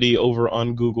community over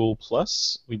on Google+.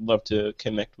 We'd love to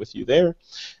connect with you there.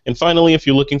 And finally, if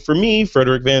you're looking for me,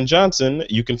 Frederick Van Johnson,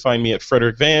 you can find me at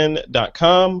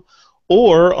frederickvan.com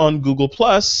or on Google+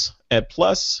 at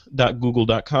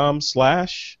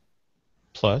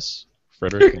plus.google.com/plus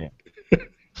Frederick Van.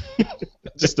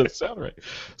 That just doesn't sound right.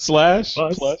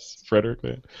 /plus Frederick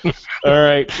Van. All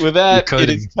right. With that,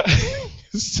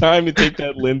 it's time to take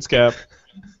that lens cap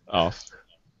off.